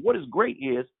 What is great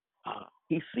is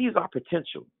he sees our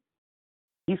potential.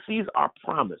 He sees our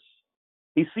promise.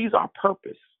 He sees our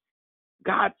purpose.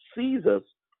 God sees us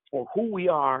for who we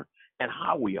are and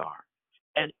how we are.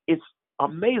 And it's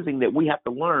amazing that we have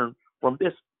to learn from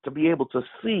this to be able to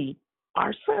see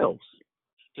ourselves,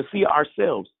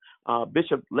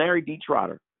 Bishop Larry D.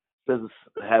 Trotter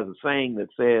has a saying that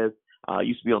says,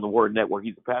 used to be on the Word Network.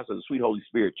 He's the pastor of the Sweet Holy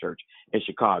Spirit Church in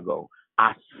Chicago.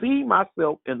 I see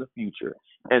myself in the future,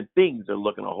 and things are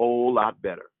looking a whole lot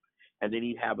better. And then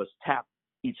he'd have us tap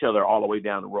each other all the way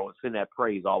down the row and send that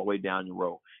praise all the way down the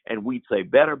row. And we'd say,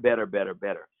 better, better, better,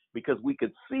 better, because we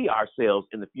could see ourselves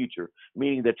in the future,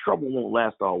 meaning that trouble won't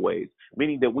last always,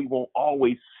 meaning that we won't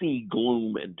always see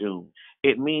gloom and doom.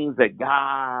 It means that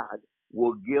God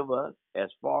will give us, as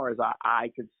far as our eye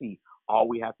can see. All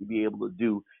we have to be able to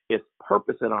do is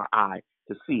purpose in our eye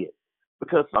to see it.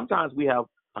 Because sometimes we have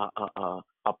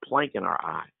a plank in our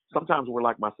eye. Sometimes we're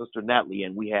like my sister Natalie,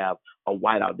 and we have a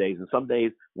whiteout days, and some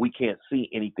days we can't see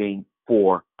anything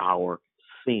for our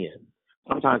sin.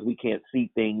 Sometimes we can't see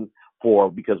things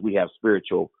because we have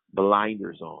spiritual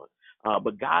blinders on.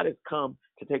 But God has come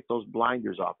to take those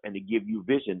blinders off and to give you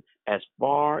vision as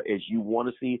far as you want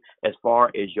to see, as far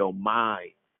as your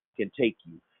mind can take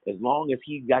you. As long as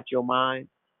he got your mind,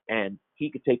 and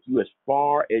he can take you as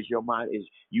far as your mind as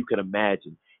you can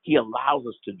imagine. He allows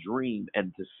us to dream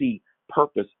and to see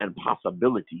purpose and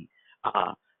possibility.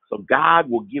 So God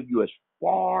will give you as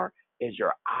far as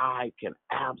your eye can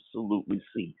absolutely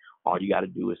see. All you got to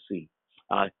do is see.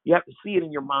 You have to see it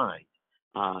in your mind.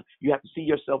 You have to see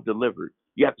yourself delivered.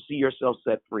 You have to see yourself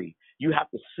set free. You have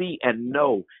to see and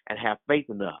know and have faith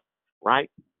enough,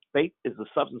 right? Faith is the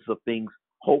substance of things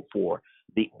hoped for,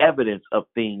 the evidence of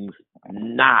things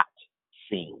not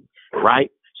seen,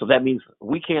 right? So that means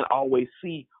we can't always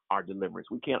see our deliverance.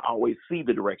 We can't always see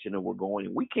the direction that we're going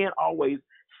in. We can't always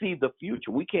see the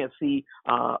future. We can't see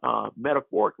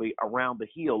metaphorically around the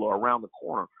hill or around the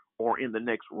corner or in the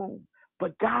next room.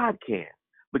 But God can,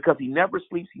 because he never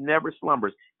sleeps, he never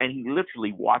slumbers, and he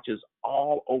literally watches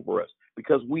all over us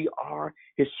because we are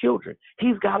his children.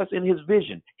 He's got us in his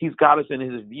vision. He's got us in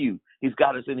his view. He's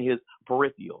got us in his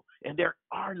peripheral. And there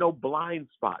are no blind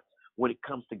spots when it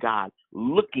comes to God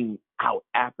looking out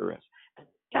after us.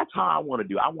 That's how I want to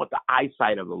do. I want the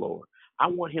eyesight of the Lord. I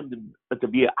want him to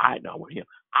be I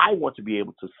want to be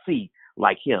able to see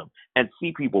like him and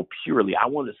see people purely. I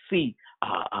want to see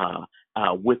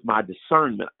with my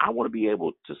discernment. I want to be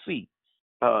able to see.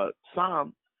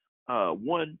 Psalm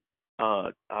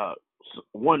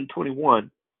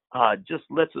 121 just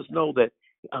lets us know that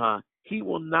he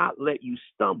will not let you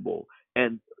stumble,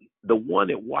 and the one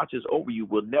that watches over you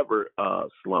will never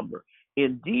slumber.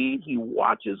 Indeed, he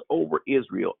watches over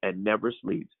Israel and never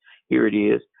sleeps. Here it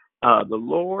is. The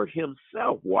Lord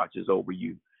himself watches over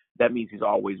you. That means he's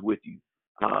always with you.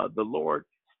 The Lord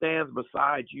stands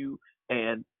beside you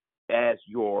and as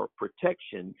your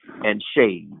protection and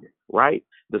shade, right?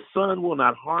 The sun will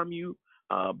not harm you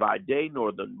by day,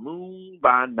 nor the moon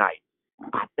by night.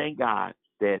 I thank God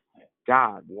that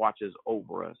God watches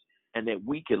over us and that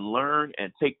we can learn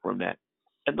and take from that.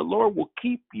 And the Lord will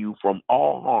keep you from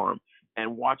all harm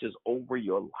and watches over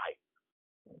your life,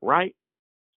 right?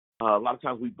 A lot of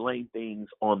times we blame things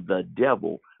on the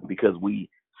devil because we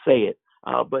say it.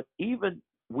 But even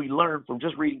we learn from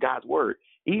just reading God's word,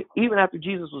 even after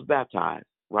Jesus was baptized,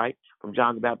 right, from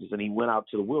John the Baptist, and he went out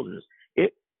to the wilderness,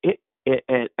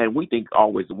 and we think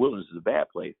always the wilderness is a bad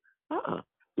place.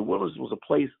 The wilderness was a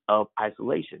place of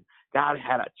isolation. God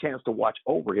had a chance to watch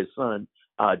over his son,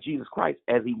 Jesus Christ,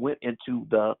 as he went into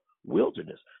the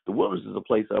wilderness. The wilderness is a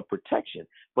place of protection,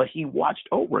 but he watched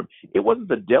over him. It wasn't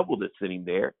the devil that's sitting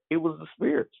there. It was the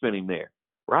Spirit sitting there,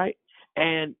 right?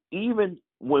 And even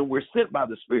when we're sent by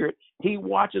the Spirit, he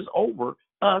watches over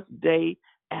us day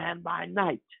and by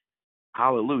night.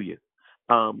 Hallelujah.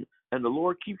 And the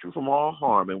Lord keeps you from all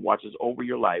harm and watches over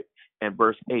your life. And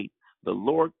verse 8, the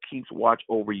Lord keeps watch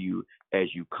over you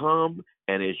as you come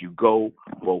and as you go,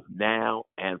 both now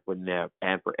and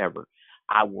forever.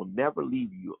 I will never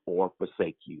leave you or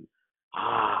forsake you.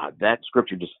 That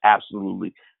scripture just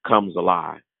absolutely comes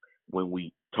alive when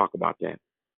we talk about that.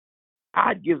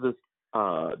 God gives us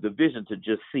the vision to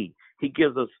just see. He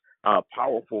gives us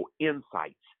powerful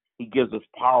insights. He gives us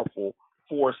powerful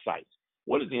foresight.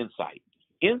 What is insight?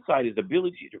 Insight is the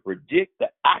ability to predict the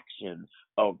action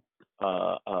of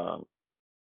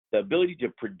the ability to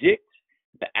predict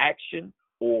the action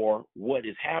or what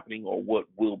is happening or what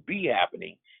will be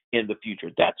happening in the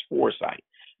future. That's foresight.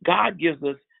 God gives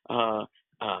us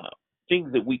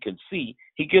things that we can see.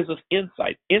 He gives us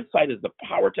insight. Insight is the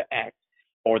power to act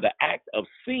or the act of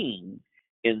seeing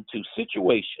into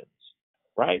situations,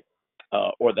 right?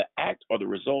 Or the act or the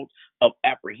result of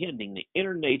apprehending the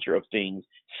inner nature of things,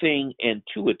 seeing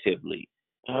intuitively.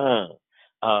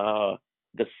 The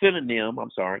synonym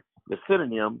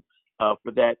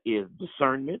for that is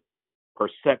discernment,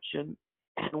 perception,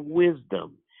 and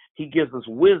wisdom. He gives us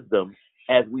wisdom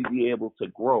as we be able to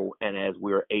grow and as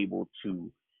we're able to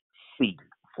see,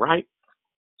 right?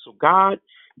 So God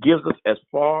gives us as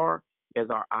far as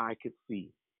our eye could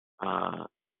see,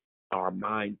 our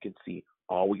mind can see.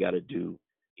 All we got to do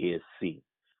is see.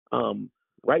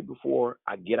 Right before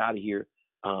I get out of here,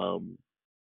 I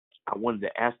wanted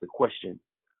to ask the question,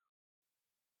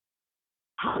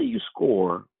 how do you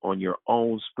score on your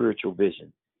own spiritual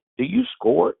vision? Do you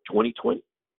score 2020?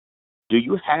 Do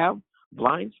you have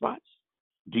blind spots?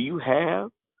 Do you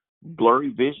have blurry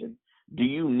vision? Do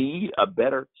you need a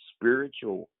better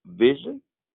spiritual vision,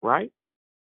 right?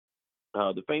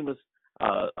 The famous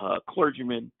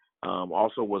clergyman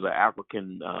also was an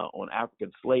African on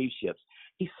African slave ships.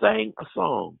 He sang a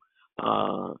song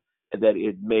that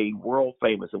it made world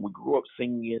famous, and we grew up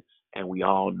singing it, and we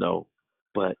all know.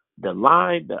 But the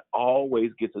line that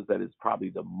always gets us, that is probably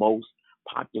the most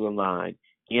popular line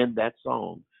in that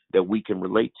song that we can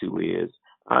relate to is,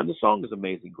 the song is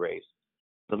Amazing Grace.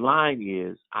 The line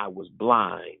is, I was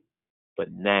blind, but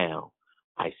now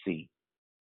I see.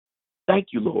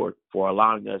 Thank you, Lord, for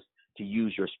allowing us to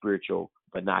use your spiritual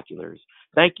binoculars.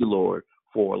 Thank you, Lord,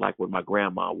 for, like what my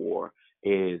grandma wore,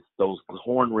 is those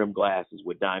horn-rimmed glasses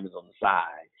with diamonds on the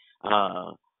side,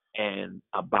 and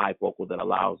a bifocal that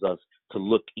allows us to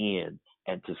look in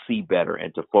and to see better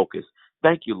and to focus.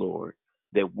 Thank you, Lord,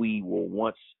 that we were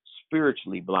once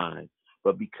spiritually blind,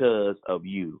 but because of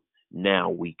you, now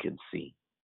we can see.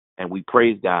 And we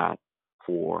praise God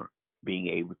for being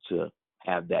able to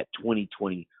have that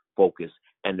 2020 focus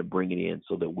and to bring it in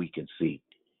so that we can see.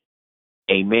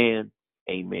 Amen,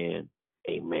 amen,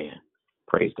 amen.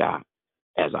 Praise God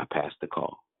as I pass the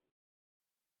call.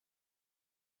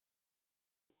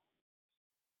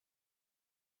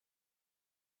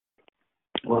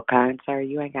 Well, kind sir,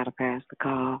 you ain't got to pass the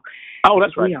call. Oh,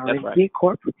 that's right. We already that's right. did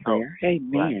corporate prayer.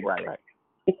 Amen. Right.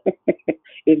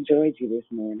 Enjoyed you this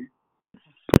morning.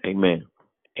 Amen.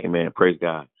 Praise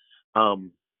God.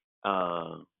 Do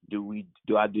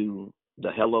I do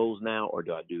the hellos now, or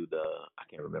do I do I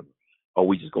can't remember. Or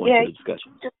we just go into the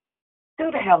discussion? Just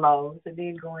do the hellos and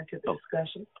then go into the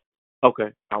discussion.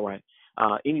 Okay. All right.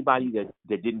 Anybody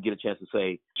that didn't get a chance to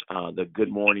say the good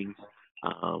mornings,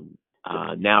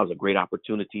 now is a great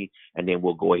opportunity, and then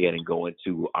we'll go ahead and go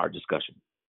into our discussion.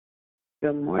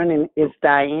 Good morning. It's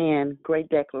Diane. Great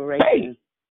declaration.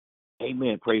 Hey.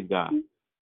 Amen. Praise God.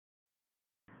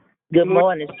 Good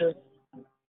morning, sir.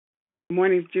 Good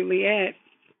morning, Juliet.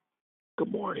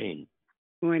 Good morning.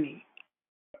 Morning.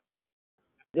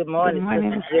 Good morning,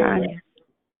 Sister Julia.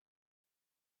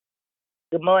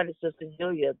 Good morning, Sister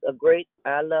Julia.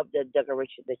 I love that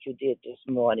declaration that you did this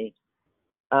morning.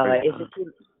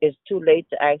 It's too late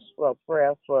to ask for a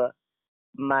prayer for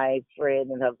my friend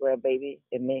and her grandbaby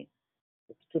and me.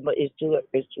 It's too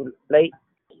late.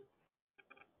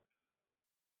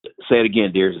 Say it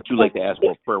again, dear. Is it too late to ask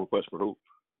for a prayer request for who?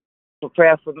 For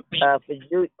prayer for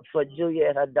Julia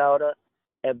and her daughter,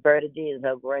 and Bernadine and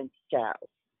her grandchild.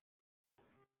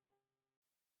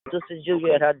 Sister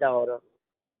Julia and her daughter,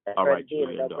 and Bernadine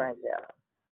and her grandchild.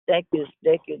 Thank you,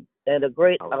 and a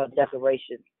great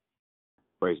declaration.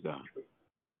 Praise God.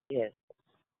 Yes.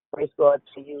 Praise God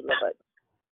to you, Lord.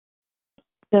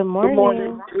 Good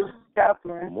morning.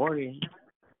 Good morning.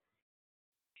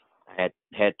 I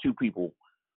had two people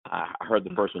I heard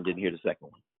the first one, didn't hear the second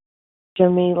one.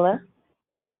 Jamila.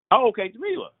 Oh, okay,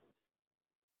 Jamila.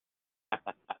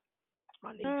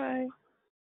 My niece. Hi.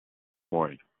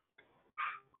 Morning.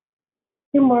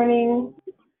 Good morning.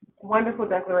 Wonderful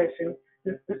declaration.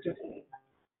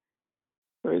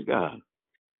 Praise God.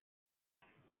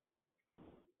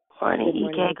 Morning,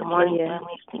 EK. Good morning, Leah.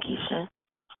 family. It's Nikisha.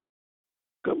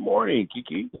 Good morning,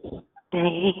 Kiki.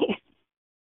 Hey.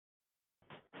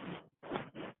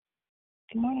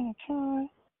 Good morning, Sean.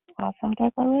 Awesome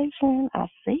declaration. I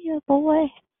see you, boy.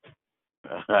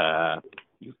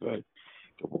 You good.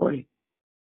 Good morning.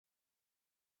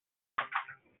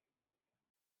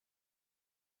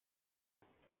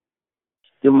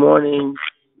 Good morning.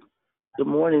 Good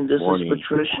morning. This Morning. is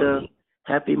Patricia.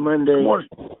 Happy Monday. Good morning.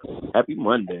 Happy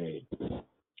Monday.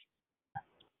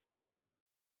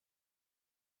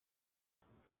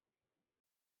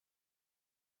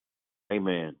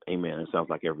 Amen. Amen. It sounds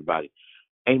like everybody.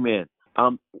 Amen.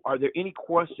 Are there any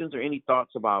questions or any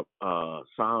thoughts about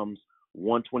Psalms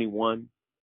 121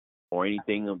 or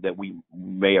anything that we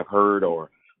may have heard or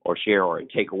share, or a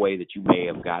takeaway that you may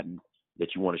have gotten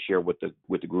that you want to share with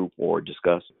the group or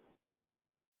discuss?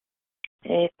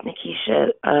 Hey,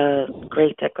 Nikisha,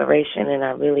 great declaration, and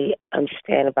I really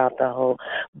understand about the whole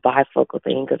bifocal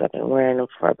thing because I've been wearing them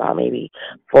for about maybe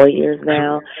 4 years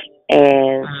now,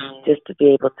 and just to be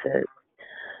able to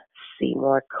see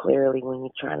more clearly when you're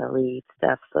trying to read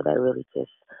stuff, so that really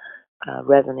just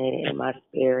resonated in my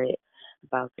spirit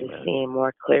about just seeing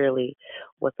more clearly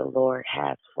what the Lord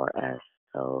has for us.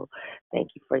 So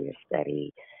thank you for your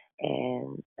study,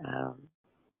 and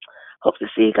hope to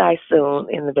see you guys soon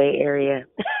in the Bay Area.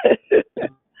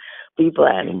 Be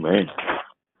blessed. Amen.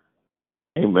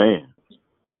 Amen.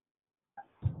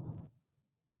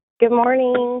 Good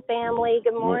morning, family.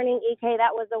 Good morning, EK.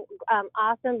 That was a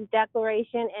awesome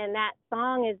declaration, and that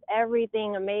song is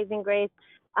everything. Amazing Grace.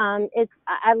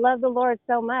 I love the Lord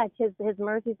so much. His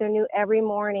mercies are new every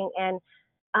morning, and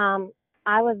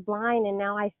I was blind, and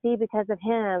now I see because of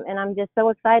Him, and I'm just so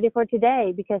excited for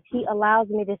today because He allows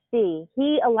me to see.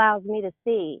 He allows me to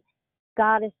see.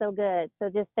 God is so good. So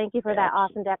just thank you for that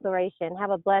awesome declaration.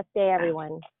 Have a blessed day,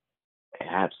 everyone.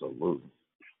 Absolutely.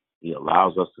 He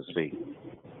allows us to see.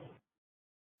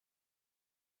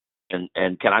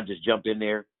 And can I just jump in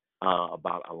there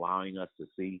about allowing us to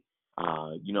see?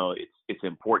 It's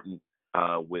important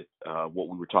with what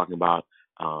we were talking about.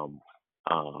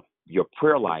 Your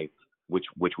prayer life,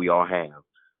 which we all have,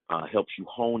 helps you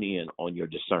hone in on your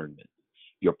discernment.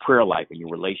 Your prayer life and your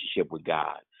relationship with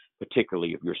God,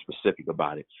 particularly if you're specific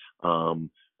about it.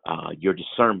 Your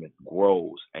discernment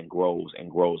grows and grows and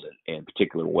grows in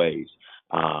particular ways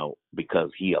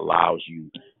because He allows you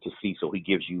to see. So He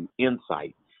gives you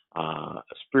insight.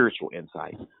 Spiritual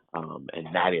insight, and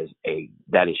that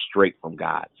is straight from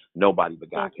God. Nobody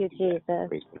but God. Thank you, Jesus.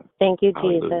 That. Thank you,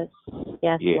 Hallelujah. Jesus.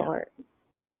 Yes, Lord.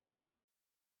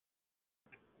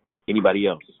 Anybody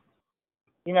else?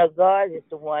 God is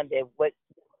the one that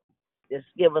just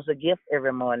give us a gift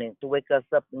every morning to wake us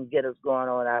up and get us going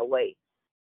on our way.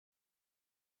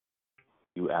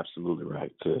 You're absolutely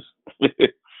right, sis.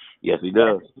 Yes, He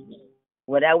does.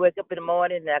 When I wake up in the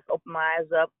morning and I open my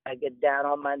eyes up, I get down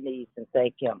on my knees and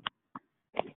thank Him.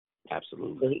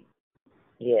 Absolutely.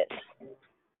 Yes.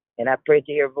 And I pray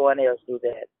to everyone else do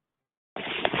that.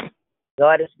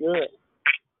 God is good.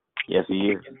 Yes,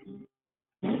 He is.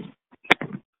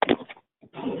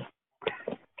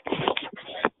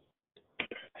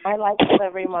 I like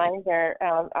the reminder.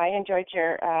 I enjoyed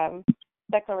your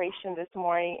declaration this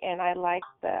morning, and I like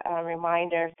the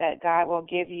reminder that God will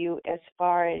give you as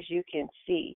far as you can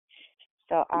see.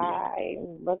 So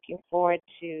I'm looking forward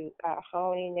to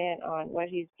honing in on what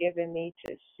He's given me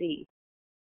to see.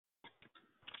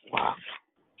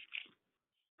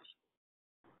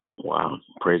 Wow.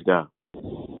 Praise God.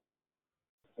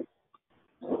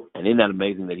 And isn't that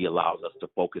amazing that He allows us to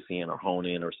focus in or hone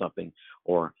in or something?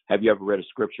 Or have you ever read a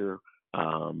scripture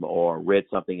or read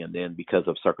something, and then because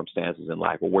of circumstances in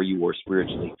life or where you were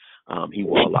spiritually, He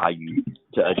will allow you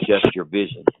to adjust your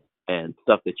vision, and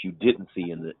stuff that you didn't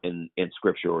see in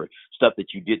scripture or stuff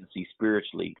that you didn't see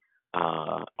spiritually,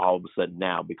 all of a sudden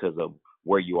now, because of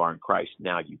where you are in Christ,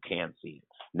 now you can see it.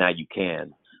 Now you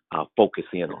can focus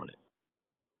in on it.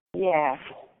 Yes.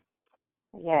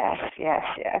 Yes, yes,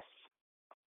 yes.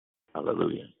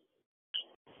 Hallelujah.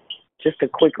 Just a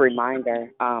quick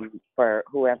reminder for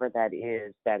whoever that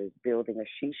is building a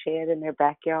she shed in their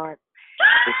backyard.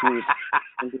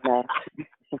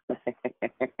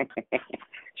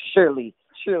 Surely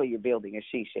you're building a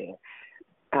she shed.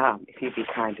 If you'd be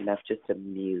kind enough just to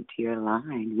mute your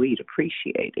line, we'd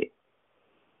appreciate it.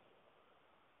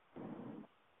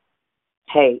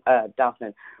 Hey,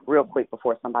 Dawson, real quick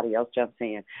before somebody else jumps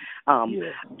in. I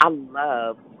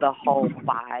love the whole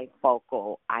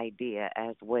bifocal idea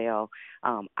as well.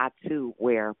 I, too,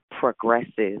 wear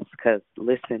progressives because,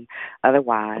 listen,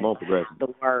 otherwise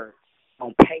the words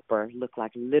on paper look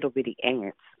like little bitty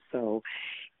ants. So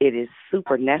it is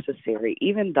super necessary,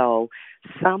 even though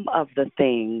some of the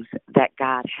things that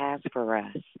God has for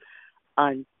us,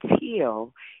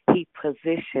 until he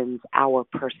positions our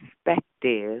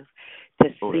perspective to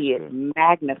see it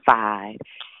magnified,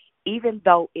 even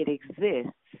though it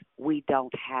exists, we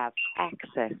don't have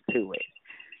access to it.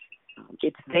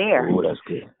 It's there. Oh, that's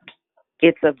good.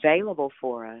 It's available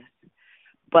for us,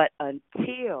 but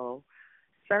until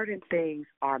certain things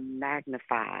are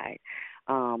magnified,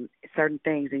 certain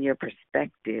things in your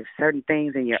perspective, certain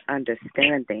things in your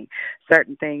understanding,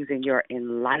 certain things in your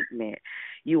enlightenment,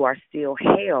 you are still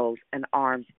held an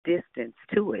arm's distance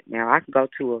to it. Now, I can go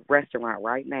to a restaurant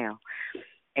right now,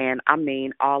 and I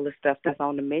mean, all the stuff that's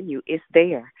on the menu, it's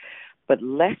there. But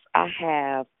unless I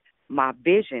have my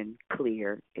vision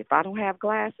clear, if I don't have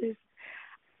glasses,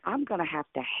 I'm going to have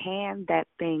to hand that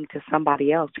thing to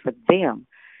somebody else for them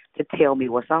to tell me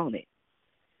what's on it.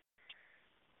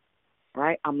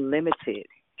 Right? I'm limited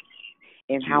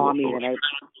in how I'm even able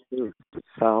to do.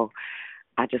 So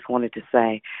I just wanted to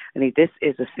say, I mean, this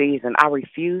is a season. I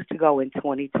refuse to go in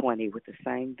 2020 with the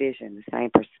same vision, the same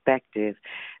perspective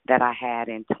that I had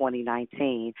in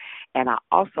 2019. And I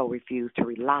also refuse to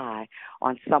rely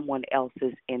on someone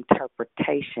else's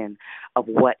interpretation of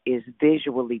what is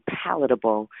visually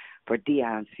palatable for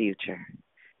Dion's future.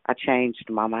 I changed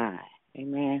my mind.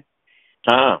 Amen.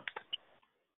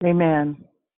 Amen.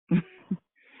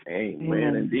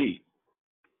 Amen, indeed.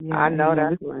 Yeah, I know amen.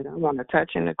 that's right. I want to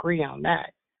touch and agree on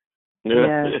that.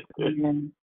 Yes,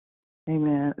 amen.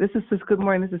 Amen. This is good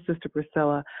morning. This is Sister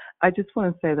Priscilla. I just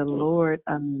want to say the Lord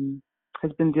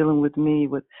has been dealing with me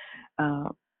with,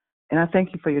 and I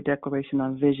thank you for your declaration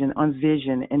on vision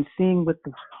and seeing with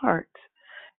the heart.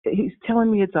 He's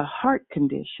telling me it's a heart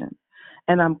condition,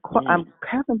 and I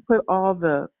haven't put all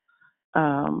the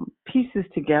pieces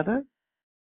together,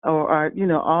 or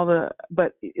all the.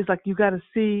 But it's like you got to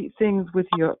see things with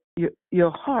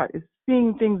your heart. It's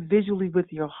seeing things visually with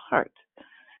your heart.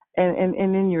 And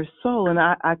in your soul, and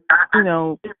I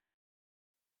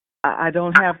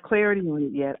don't have clarity on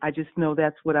it yet. I just know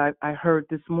that's what I heard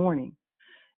this morning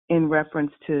in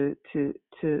reference to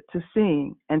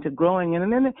seeing and to growing.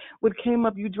 And then what came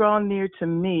up, you draw near to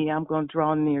me, I'm going to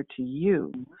draw near to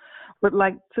you. But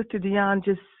like Sister Dion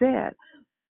just said,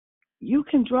 you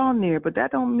can draw near, but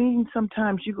that don't mean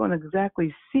sometimes you're going to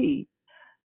exactly see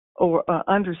or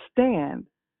understand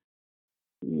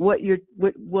what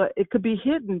it could be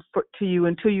hidden to you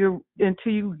until you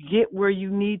get where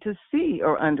you need to see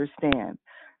or understand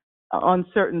on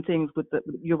certain things with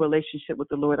your relationship with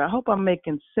the Lord. I hope I'm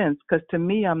making sense, because to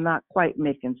me I'm not quite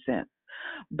making sense.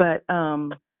 But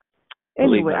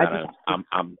anyway, I'm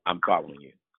following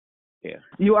you. Yeah.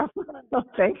 You are. Oh,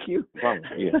 thank you.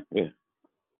 Yeah.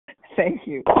 Thank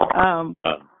you. So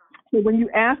when you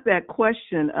ask that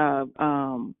question of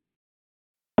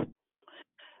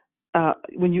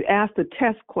when you ask the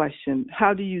test question,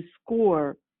 how do you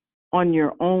score on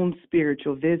your own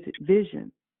spiritual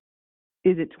vision?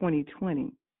 Is it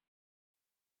 2020?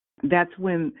 That's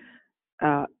when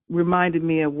reminded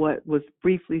me of what was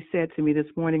briefly said to me this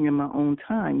morning in my own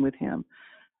time with him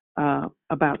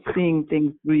about seeing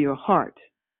things through your heart.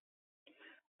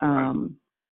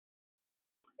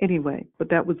 Anyway, but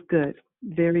that was good,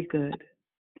 very good.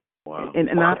 Wow. And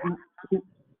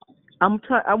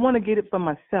I want to get it for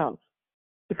myself,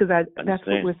 because that's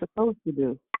what we're supposed to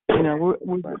do. I don't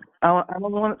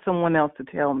want someone else to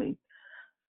tell me.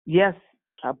 Yes,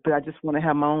 but I just want to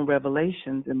have my own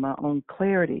revelations and my own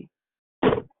clarity.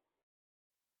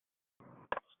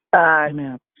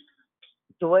 Amen.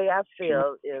 The way I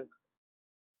feel is,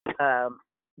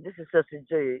 this is Sister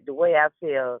Judy. The way I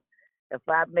feel, if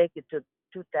I make it to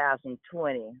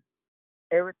 2020,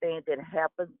 everything that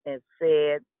happened and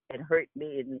said and hurt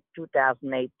me in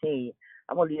 2018,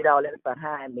 I'm going to leave all that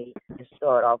behind me and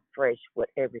start off fresh with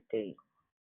everything.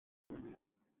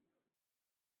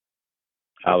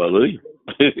 Hallelujah.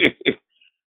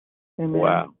 Amen.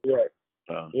 Wow.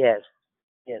 Yes.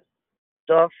 Yes.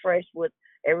 Start fresh with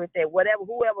everything.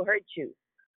 Whoever hurt you,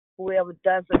 whoever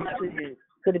done something to you,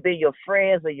 could have been your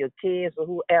friends or your kids or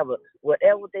whoever.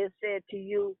 Whatever they said to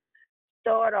you,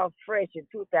 start off fresh in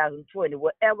 2020.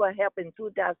 Whatever happened in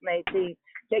 2018,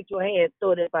 take your hand,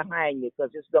 throw it behind you,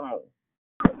 because it's gone.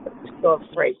 Start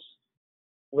fresh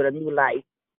with a new life,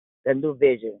 a new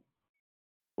vision.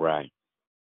 Right.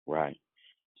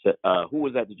 So, who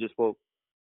was that just spoke?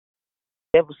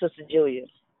 That was Sister Julia.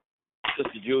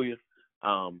 Sister Julia,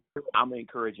 I'm gonna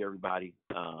encourage everybody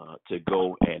to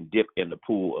go and dip in the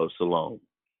pool of Siloam.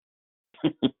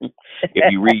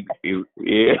 If you read,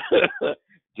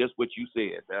 just what you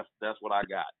said. That's what I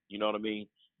got. You know what I mean?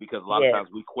 Because a lot of times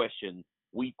we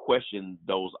question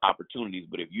those opportunities.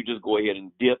 But if you just go ahead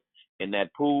and dip in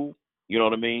that pool, you know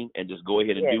what I mean, and just go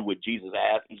ahead and do what Jesus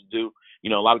asked us to do. You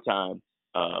know, a lot of times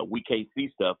we can't see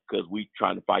stuff because we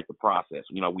trying to fight the process.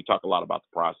 You know, we talk a lot about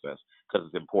the process because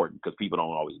it's important because people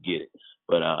don't always get it.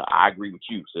 But I agree with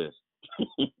you, sis.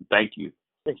 Thank you.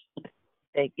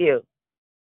 Thank you.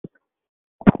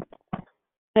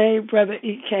 Hey, Brother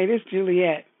EK, this is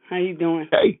Juliet. How you doing?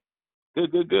 Hey,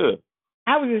 good.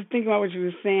 I was just thinking about what you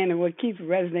were saying, and what keeps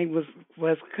resonating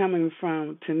was coming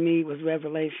from, to me, was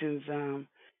Revelations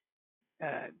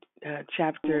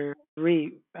chapter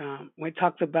 3, when it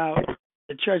talks about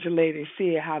the church of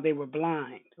Laodicea, how they were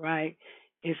blind, right?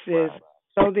 It says,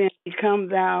 so then because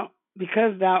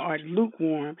thou art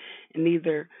lukewarm and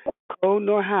neither cold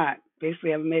nor hot,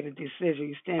 basically have made a decision,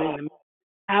 you stand in the middle,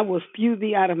 I will spew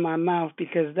thee out of my mouth,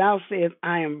 because thou sayest,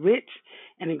 I am rich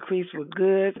and increase with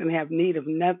goods and have need of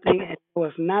nothing, and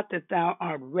knowest not that thou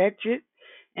art wretched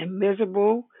and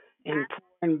miserable and poor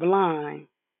and blind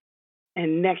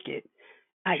and naked.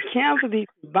 I counsel thee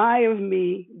to buy of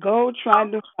me gold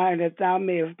tried in fire, that thou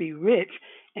mayest be rich,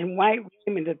 and white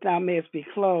raiment, that thou mayest be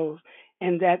clothed,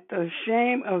 and that the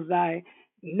shame of thy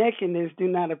nakedness do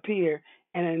not appear,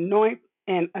 and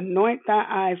anoint thy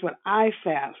eyes with eye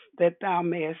salve, that thou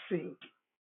mayest see.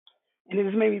 And it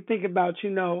just made me think about,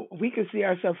 we can see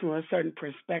ourselves from a certain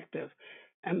perspective,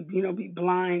 and be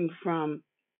blind from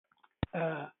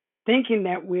thinking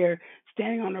that we're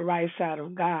standing on the right side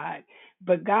of God.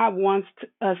 But God wants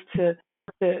us to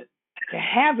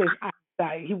have His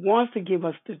eyesight. He wants to give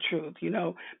us the truth,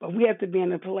 But we have to be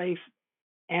in a place,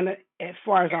 and as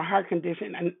far as our heart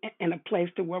condition, and in a place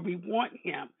to where we want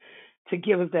Him to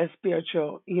give us that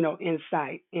spiritual,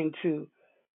 insight into,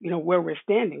 where we're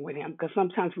standing with Him. Because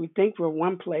sometimes we think we're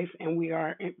one place and we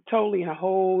are totally in a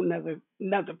whole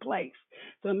another place.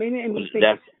 So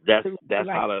that's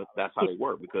how they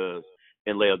work, because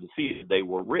in Laodicea they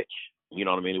were rich. You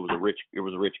know what I mean? It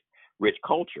was a rich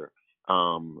culture.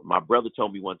 My brother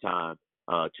told me one time,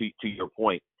 to your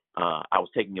point, I was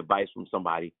taking advice from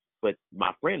somebody, but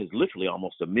my friend is literally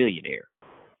almost a millionaire,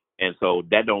 and so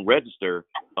that don't register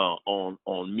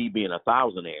on me being a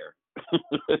thousandaire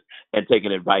and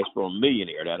taking advice from a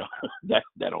millionaire. That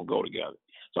don't go together.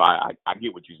 So I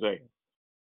get what you're saying.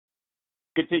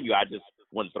 Continue. I just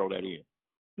want to throw that in.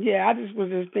 Yeah, I just was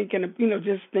thinking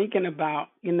about,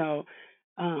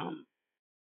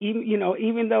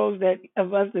 even those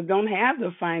of us that don't have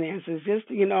the finances, just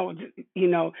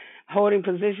holding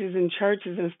positions in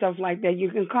churches and stuff like that. You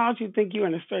can cause you think you're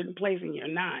in a certain place and you're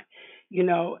not,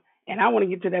 And I want to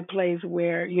get to that place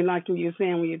where, like you were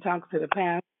saying, when you talk to the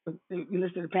pastor, you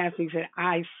listen to the pastor, he said,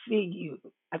 I see you,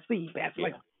 pastor. Yeah.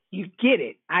 Like, you get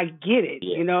it. I get it.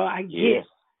 Yeah. I get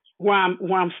where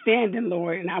I'm standing,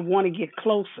 Lord, and I want to get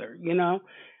closer,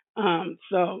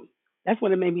 So that's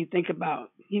what it made me think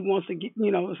about. He wants to get,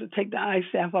 to take the eye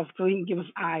salve off so He can give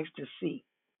us eyes to see,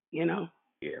 Yeah.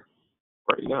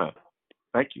 Praise God.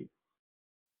 Thank you.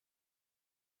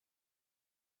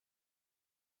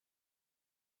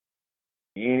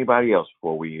 Anybody else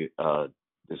before we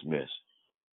dismiss?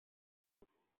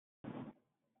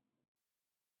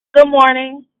 Good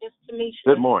morning. It's Tamisha.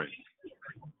 Good morning.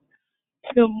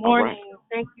 Good morning. Right.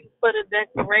 Thank you for the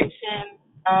declaration.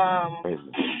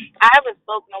 I haven't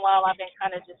spoken in a while. I've been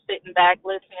kind of just sitting back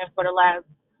listening for the last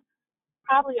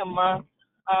probably a month.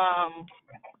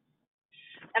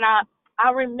 And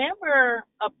I remember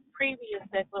a previous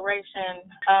declaration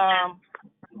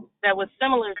that was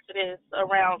similar to this,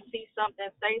 around see something,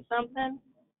 say something.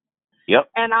 Yep.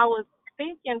 And I was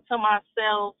thinking to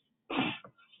myself,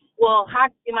 well, how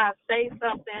can I say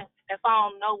something if I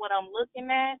don't know what I'm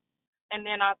looking at? And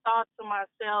then I thought to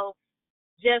myself,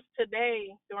 just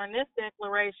today during this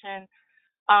declaration,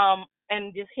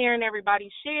 and just hearing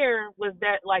everybody share, was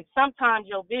that like sometimes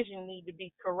your vision need to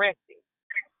be corrected.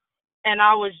 And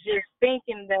I was just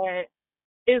thinking that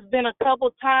it's been a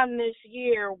couple times this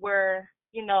year where,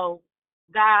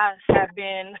 God have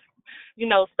been,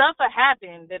 stuff will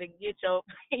happen that'll get your,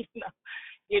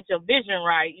 get your vision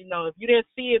right. If you didn't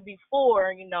see it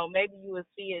before, maybe you will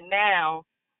see it now.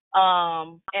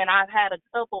 And I've had a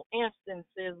couple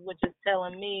instances which is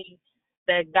telling me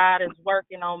that God is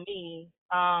working on me,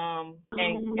 and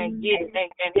helping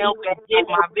get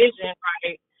my vision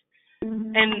right.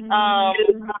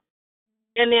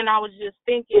 And then I was just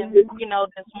thinking, this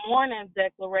morning's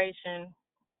declaration,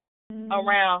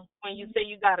 around when you say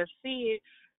you got to see it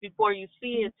before you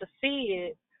see it to see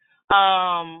it.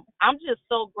 I'm just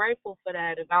so grateful for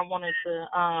that, and I wanted to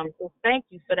just thank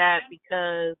you for that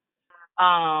because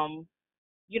um,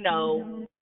 you know,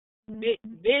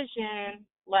 vision,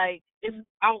 like it's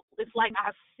like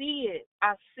I see it,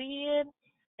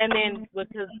 and then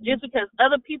because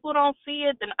other people don't see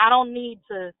it, then I don't need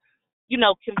to,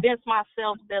 convince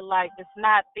myself that like it's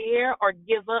not there or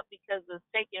give up because it's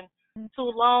taking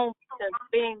too long because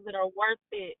things that are worth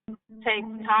it take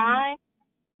time.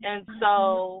 And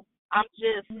so I'm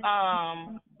just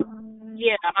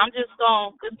yeah,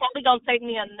 it's probably gonna take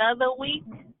me another week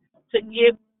to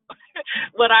get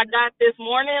what I got this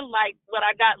morning, like what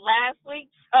I got last week.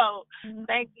 So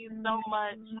thank you so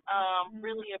much.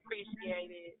 Really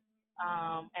appreciate it.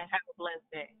 And have a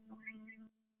blessed day.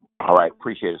 All right.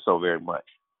 Appreciate it so very much.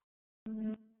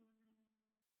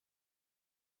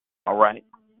 All right.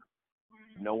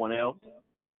 No one else?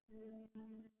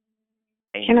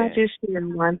 Amen. Can I just share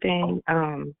one thing?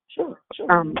 Sure.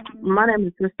 My name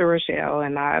is Sister Rochelle,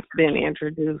 and I've been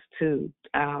introduced to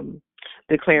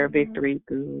Declare Victory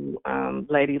through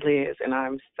Lady Liz, and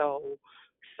I'm so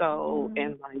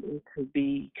enlightened to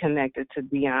be connected to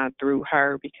Dion through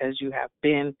her because you have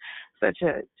been such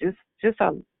a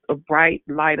bright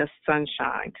light of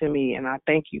sunshine to me, and I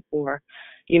thank you for,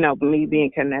 me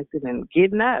being connected and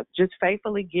getting up, just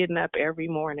faithfully getting up every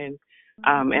morning,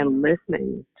 and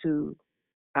listening to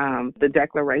the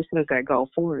declarations that go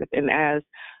forth. And as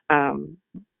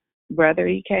Brother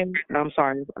EK, I'm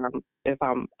sorry if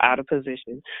I'm out of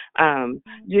position,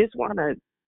 just want to,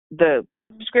 the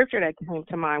scripture that came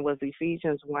to mind was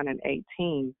Ephesians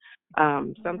 1:18.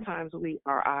 Sometimes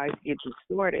our eyes get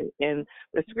distorted, and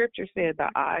the scripture said the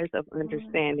eyes of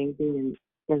understanding being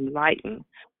enlightened,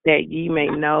 that ye may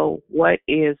know what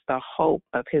is the hope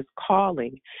of his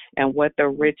calling and what the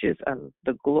riches of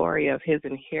the glory of his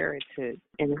inheritance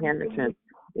in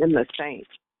the saints.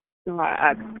 So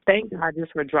I thank God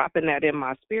just for dropping that in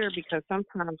my spirit, because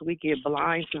sometimes we get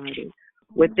blindsided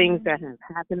with things that have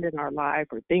happened in our life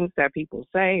or things that people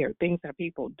say or things that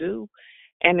people do,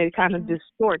 and it kind of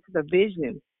distorts the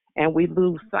vision and we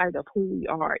lose sight of who we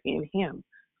are in him.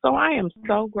 So I am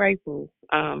so grateful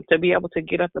to be able to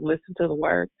get up and listen to the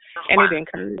word, and it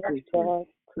encourages me.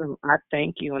 So I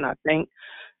thank you, and I thank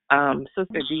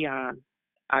Sister Dion.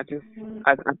 I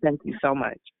thank you so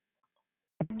much.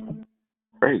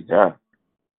 Praise God.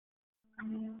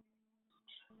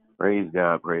 Praise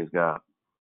God. Praise God.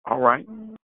 All right.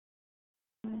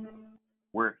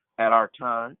 We're at our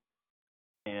time,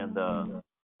 and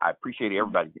I appreciate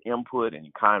everybody's input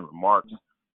and kind remarks.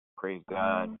 Praise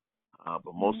God.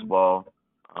 But most of all,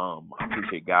 I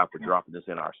appreciate God for dropping this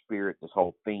in our spirit, this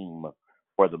whole theme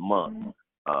for the month.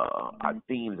 Our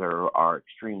themes are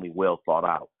extremely well thought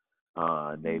out.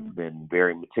 They've been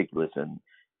very meticulous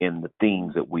in the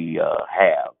themes that we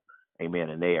have. Amen.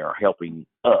 And they are helping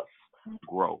us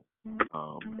grow.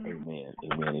 Amen.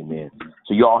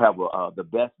 So y'all have the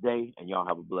best day, and y'all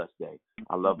have a blessed day.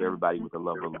 I love everybody with the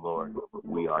love of the Lord.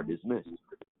 We are dismissed.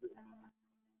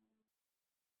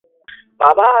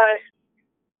 Bye-bye.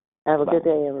 Have a good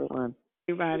day, everyone.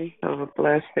 Everybody. Have a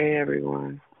blessed day,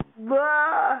 everyone.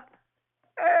 Bye.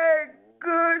 A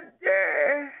good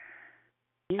day.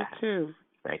 You too.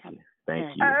 Thank you.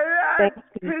 Thank you. I like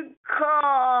to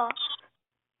call.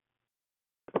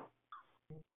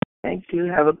 Thank you.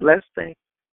 Have a blessed day.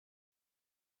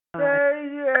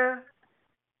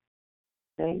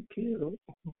 Thank you.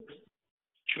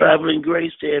 Traveling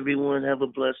grace to everyone. Have a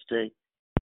blessed day.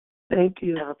 Thank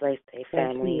you. Have a blessed day,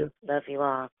 family. Love you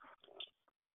all.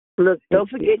 Look, don't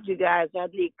forget, you guys, I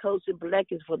need coats and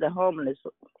blankets for the homeless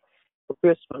for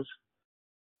Christmas.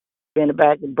 Bring it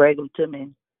back and bring them to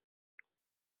me.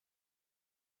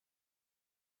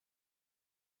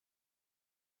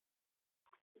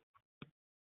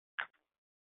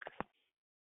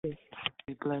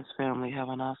 Be blessed, family. Have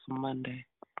an awesome Monday.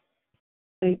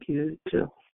 Thank you, too.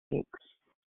 Thanks.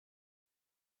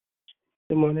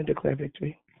 Good morning, Declare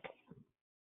Victory.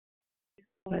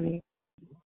 Honey.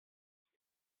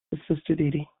 Sister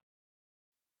Dee.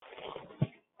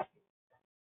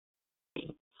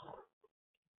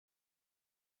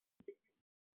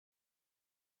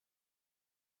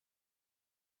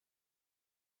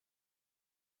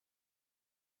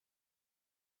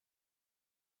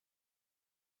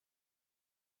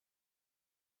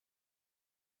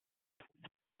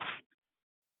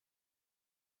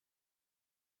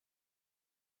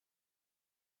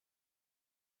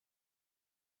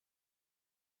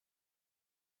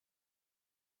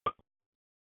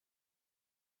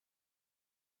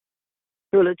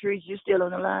 Latrice, you still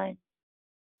on the line?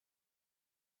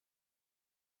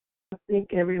 I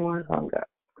think everyone hung up.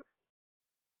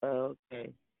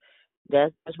 Okay.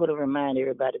 That's what I remind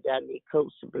everybody that I need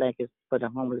coats and blankets for the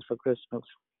homeless for Christmas.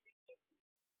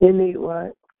 You need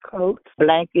what? Coats?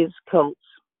 Blankets, coats,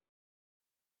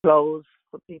 clothes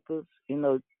for people,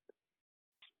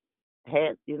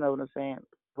 hats, you know what I'm saying?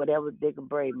 Whatever they can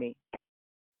bring me.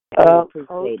 Coats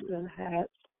and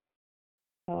hats.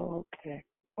 Oh, okay.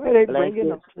 Where are they bringing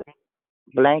them to?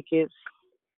 Blankets.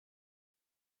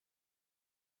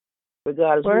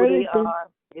 Regardless Where who they are,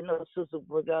 sister,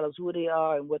 regardless who they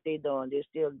are and what they're doing, they're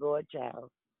still God's child.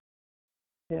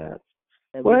 Yeah.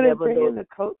 And where are they bringing the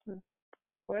coats?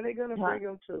 Where are they going to bring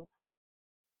them to?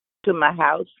 To my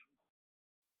house.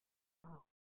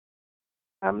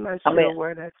 I'm not sure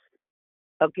where that's.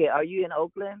 Okay, are you in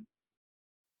Oakland?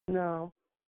 No.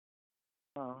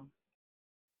 Oh.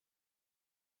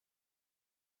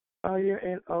 Oh, you're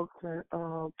in Oakland.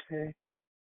 Oh, okay.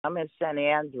 I'm in San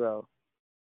Leandro.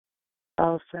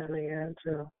 Oh, San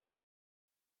Leandro.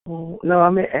 No,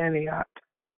 I'm in Antioch.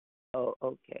 Oh,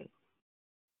 okay.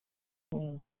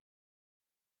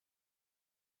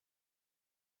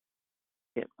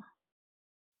 Yep.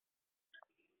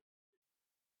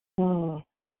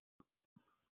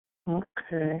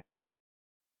 Okay.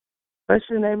 What's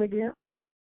your name again?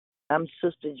 I'm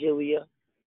Sister Julia.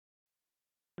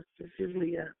 Sister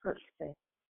Julia. Okay.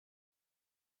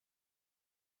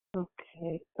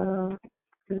 Okay.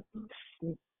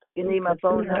 You need my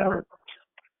phone number?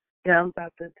 Yeah, I'm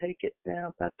about to take it down.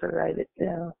 I'm about to write it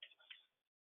down.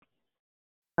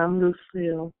 I'm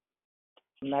Lucille.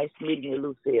 Nice meeting you,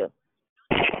 Lucille.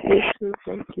 You too.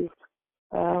 Thank you.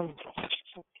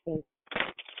 Okay.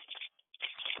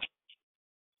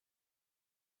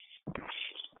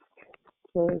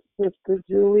 So, Sister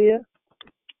Julia?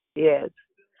 Yes.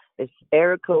 It's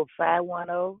area code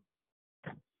 510.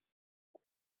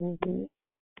 Mm-hmm.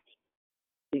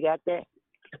 You got that?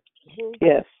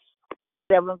 Yes.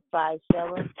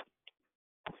 757.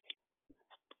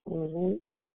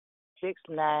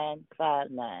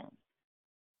 6959.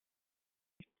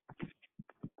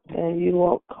 And you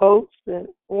want coats and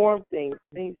warm things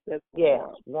that's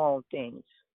warm things.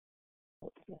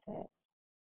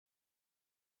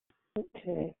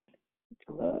 Okay.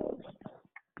 Gloves.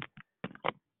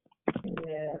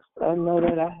 Yes, I know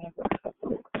that I have a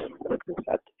couple of clothes. I just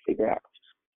have to figure out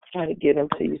how to get them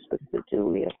to you, Sister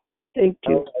Julia. Thank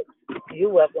you. Okay.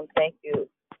 You're welcome. Thank you.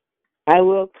 I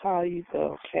will call you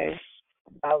though, okay?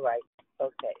 All right.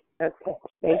 Okay. Okay.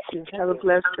 Thank you. Have a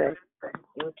blessed day.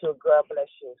 You too. God bless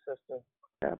you, sister.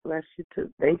 God bless you too.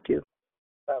 Thank you.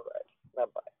 All right.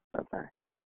 Bye-bye. Bye-bye.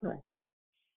 Bye.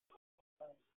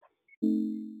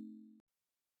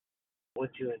 What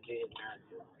you and Jen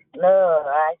do? No,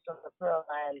 I asked them the prayer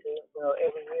line.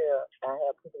 Every year I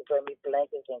have people bring me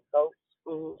blankets and coats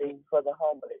for the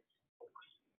homeless.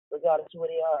 Regardless of who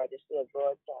they are, they're still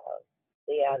God's child.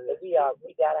 We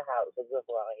got a house, a roof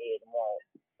around here in the morning.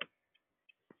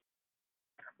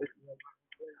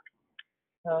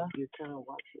 Huh? You trying to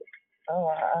watch it?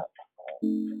 Oh,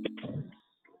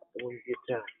 When you get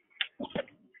time.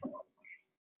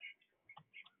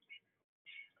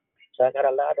 So I got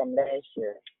a lot of them last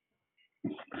year.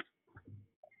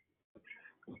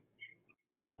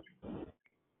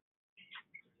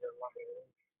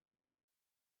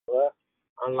 What?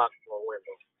 Unlock my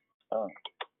window. Oh.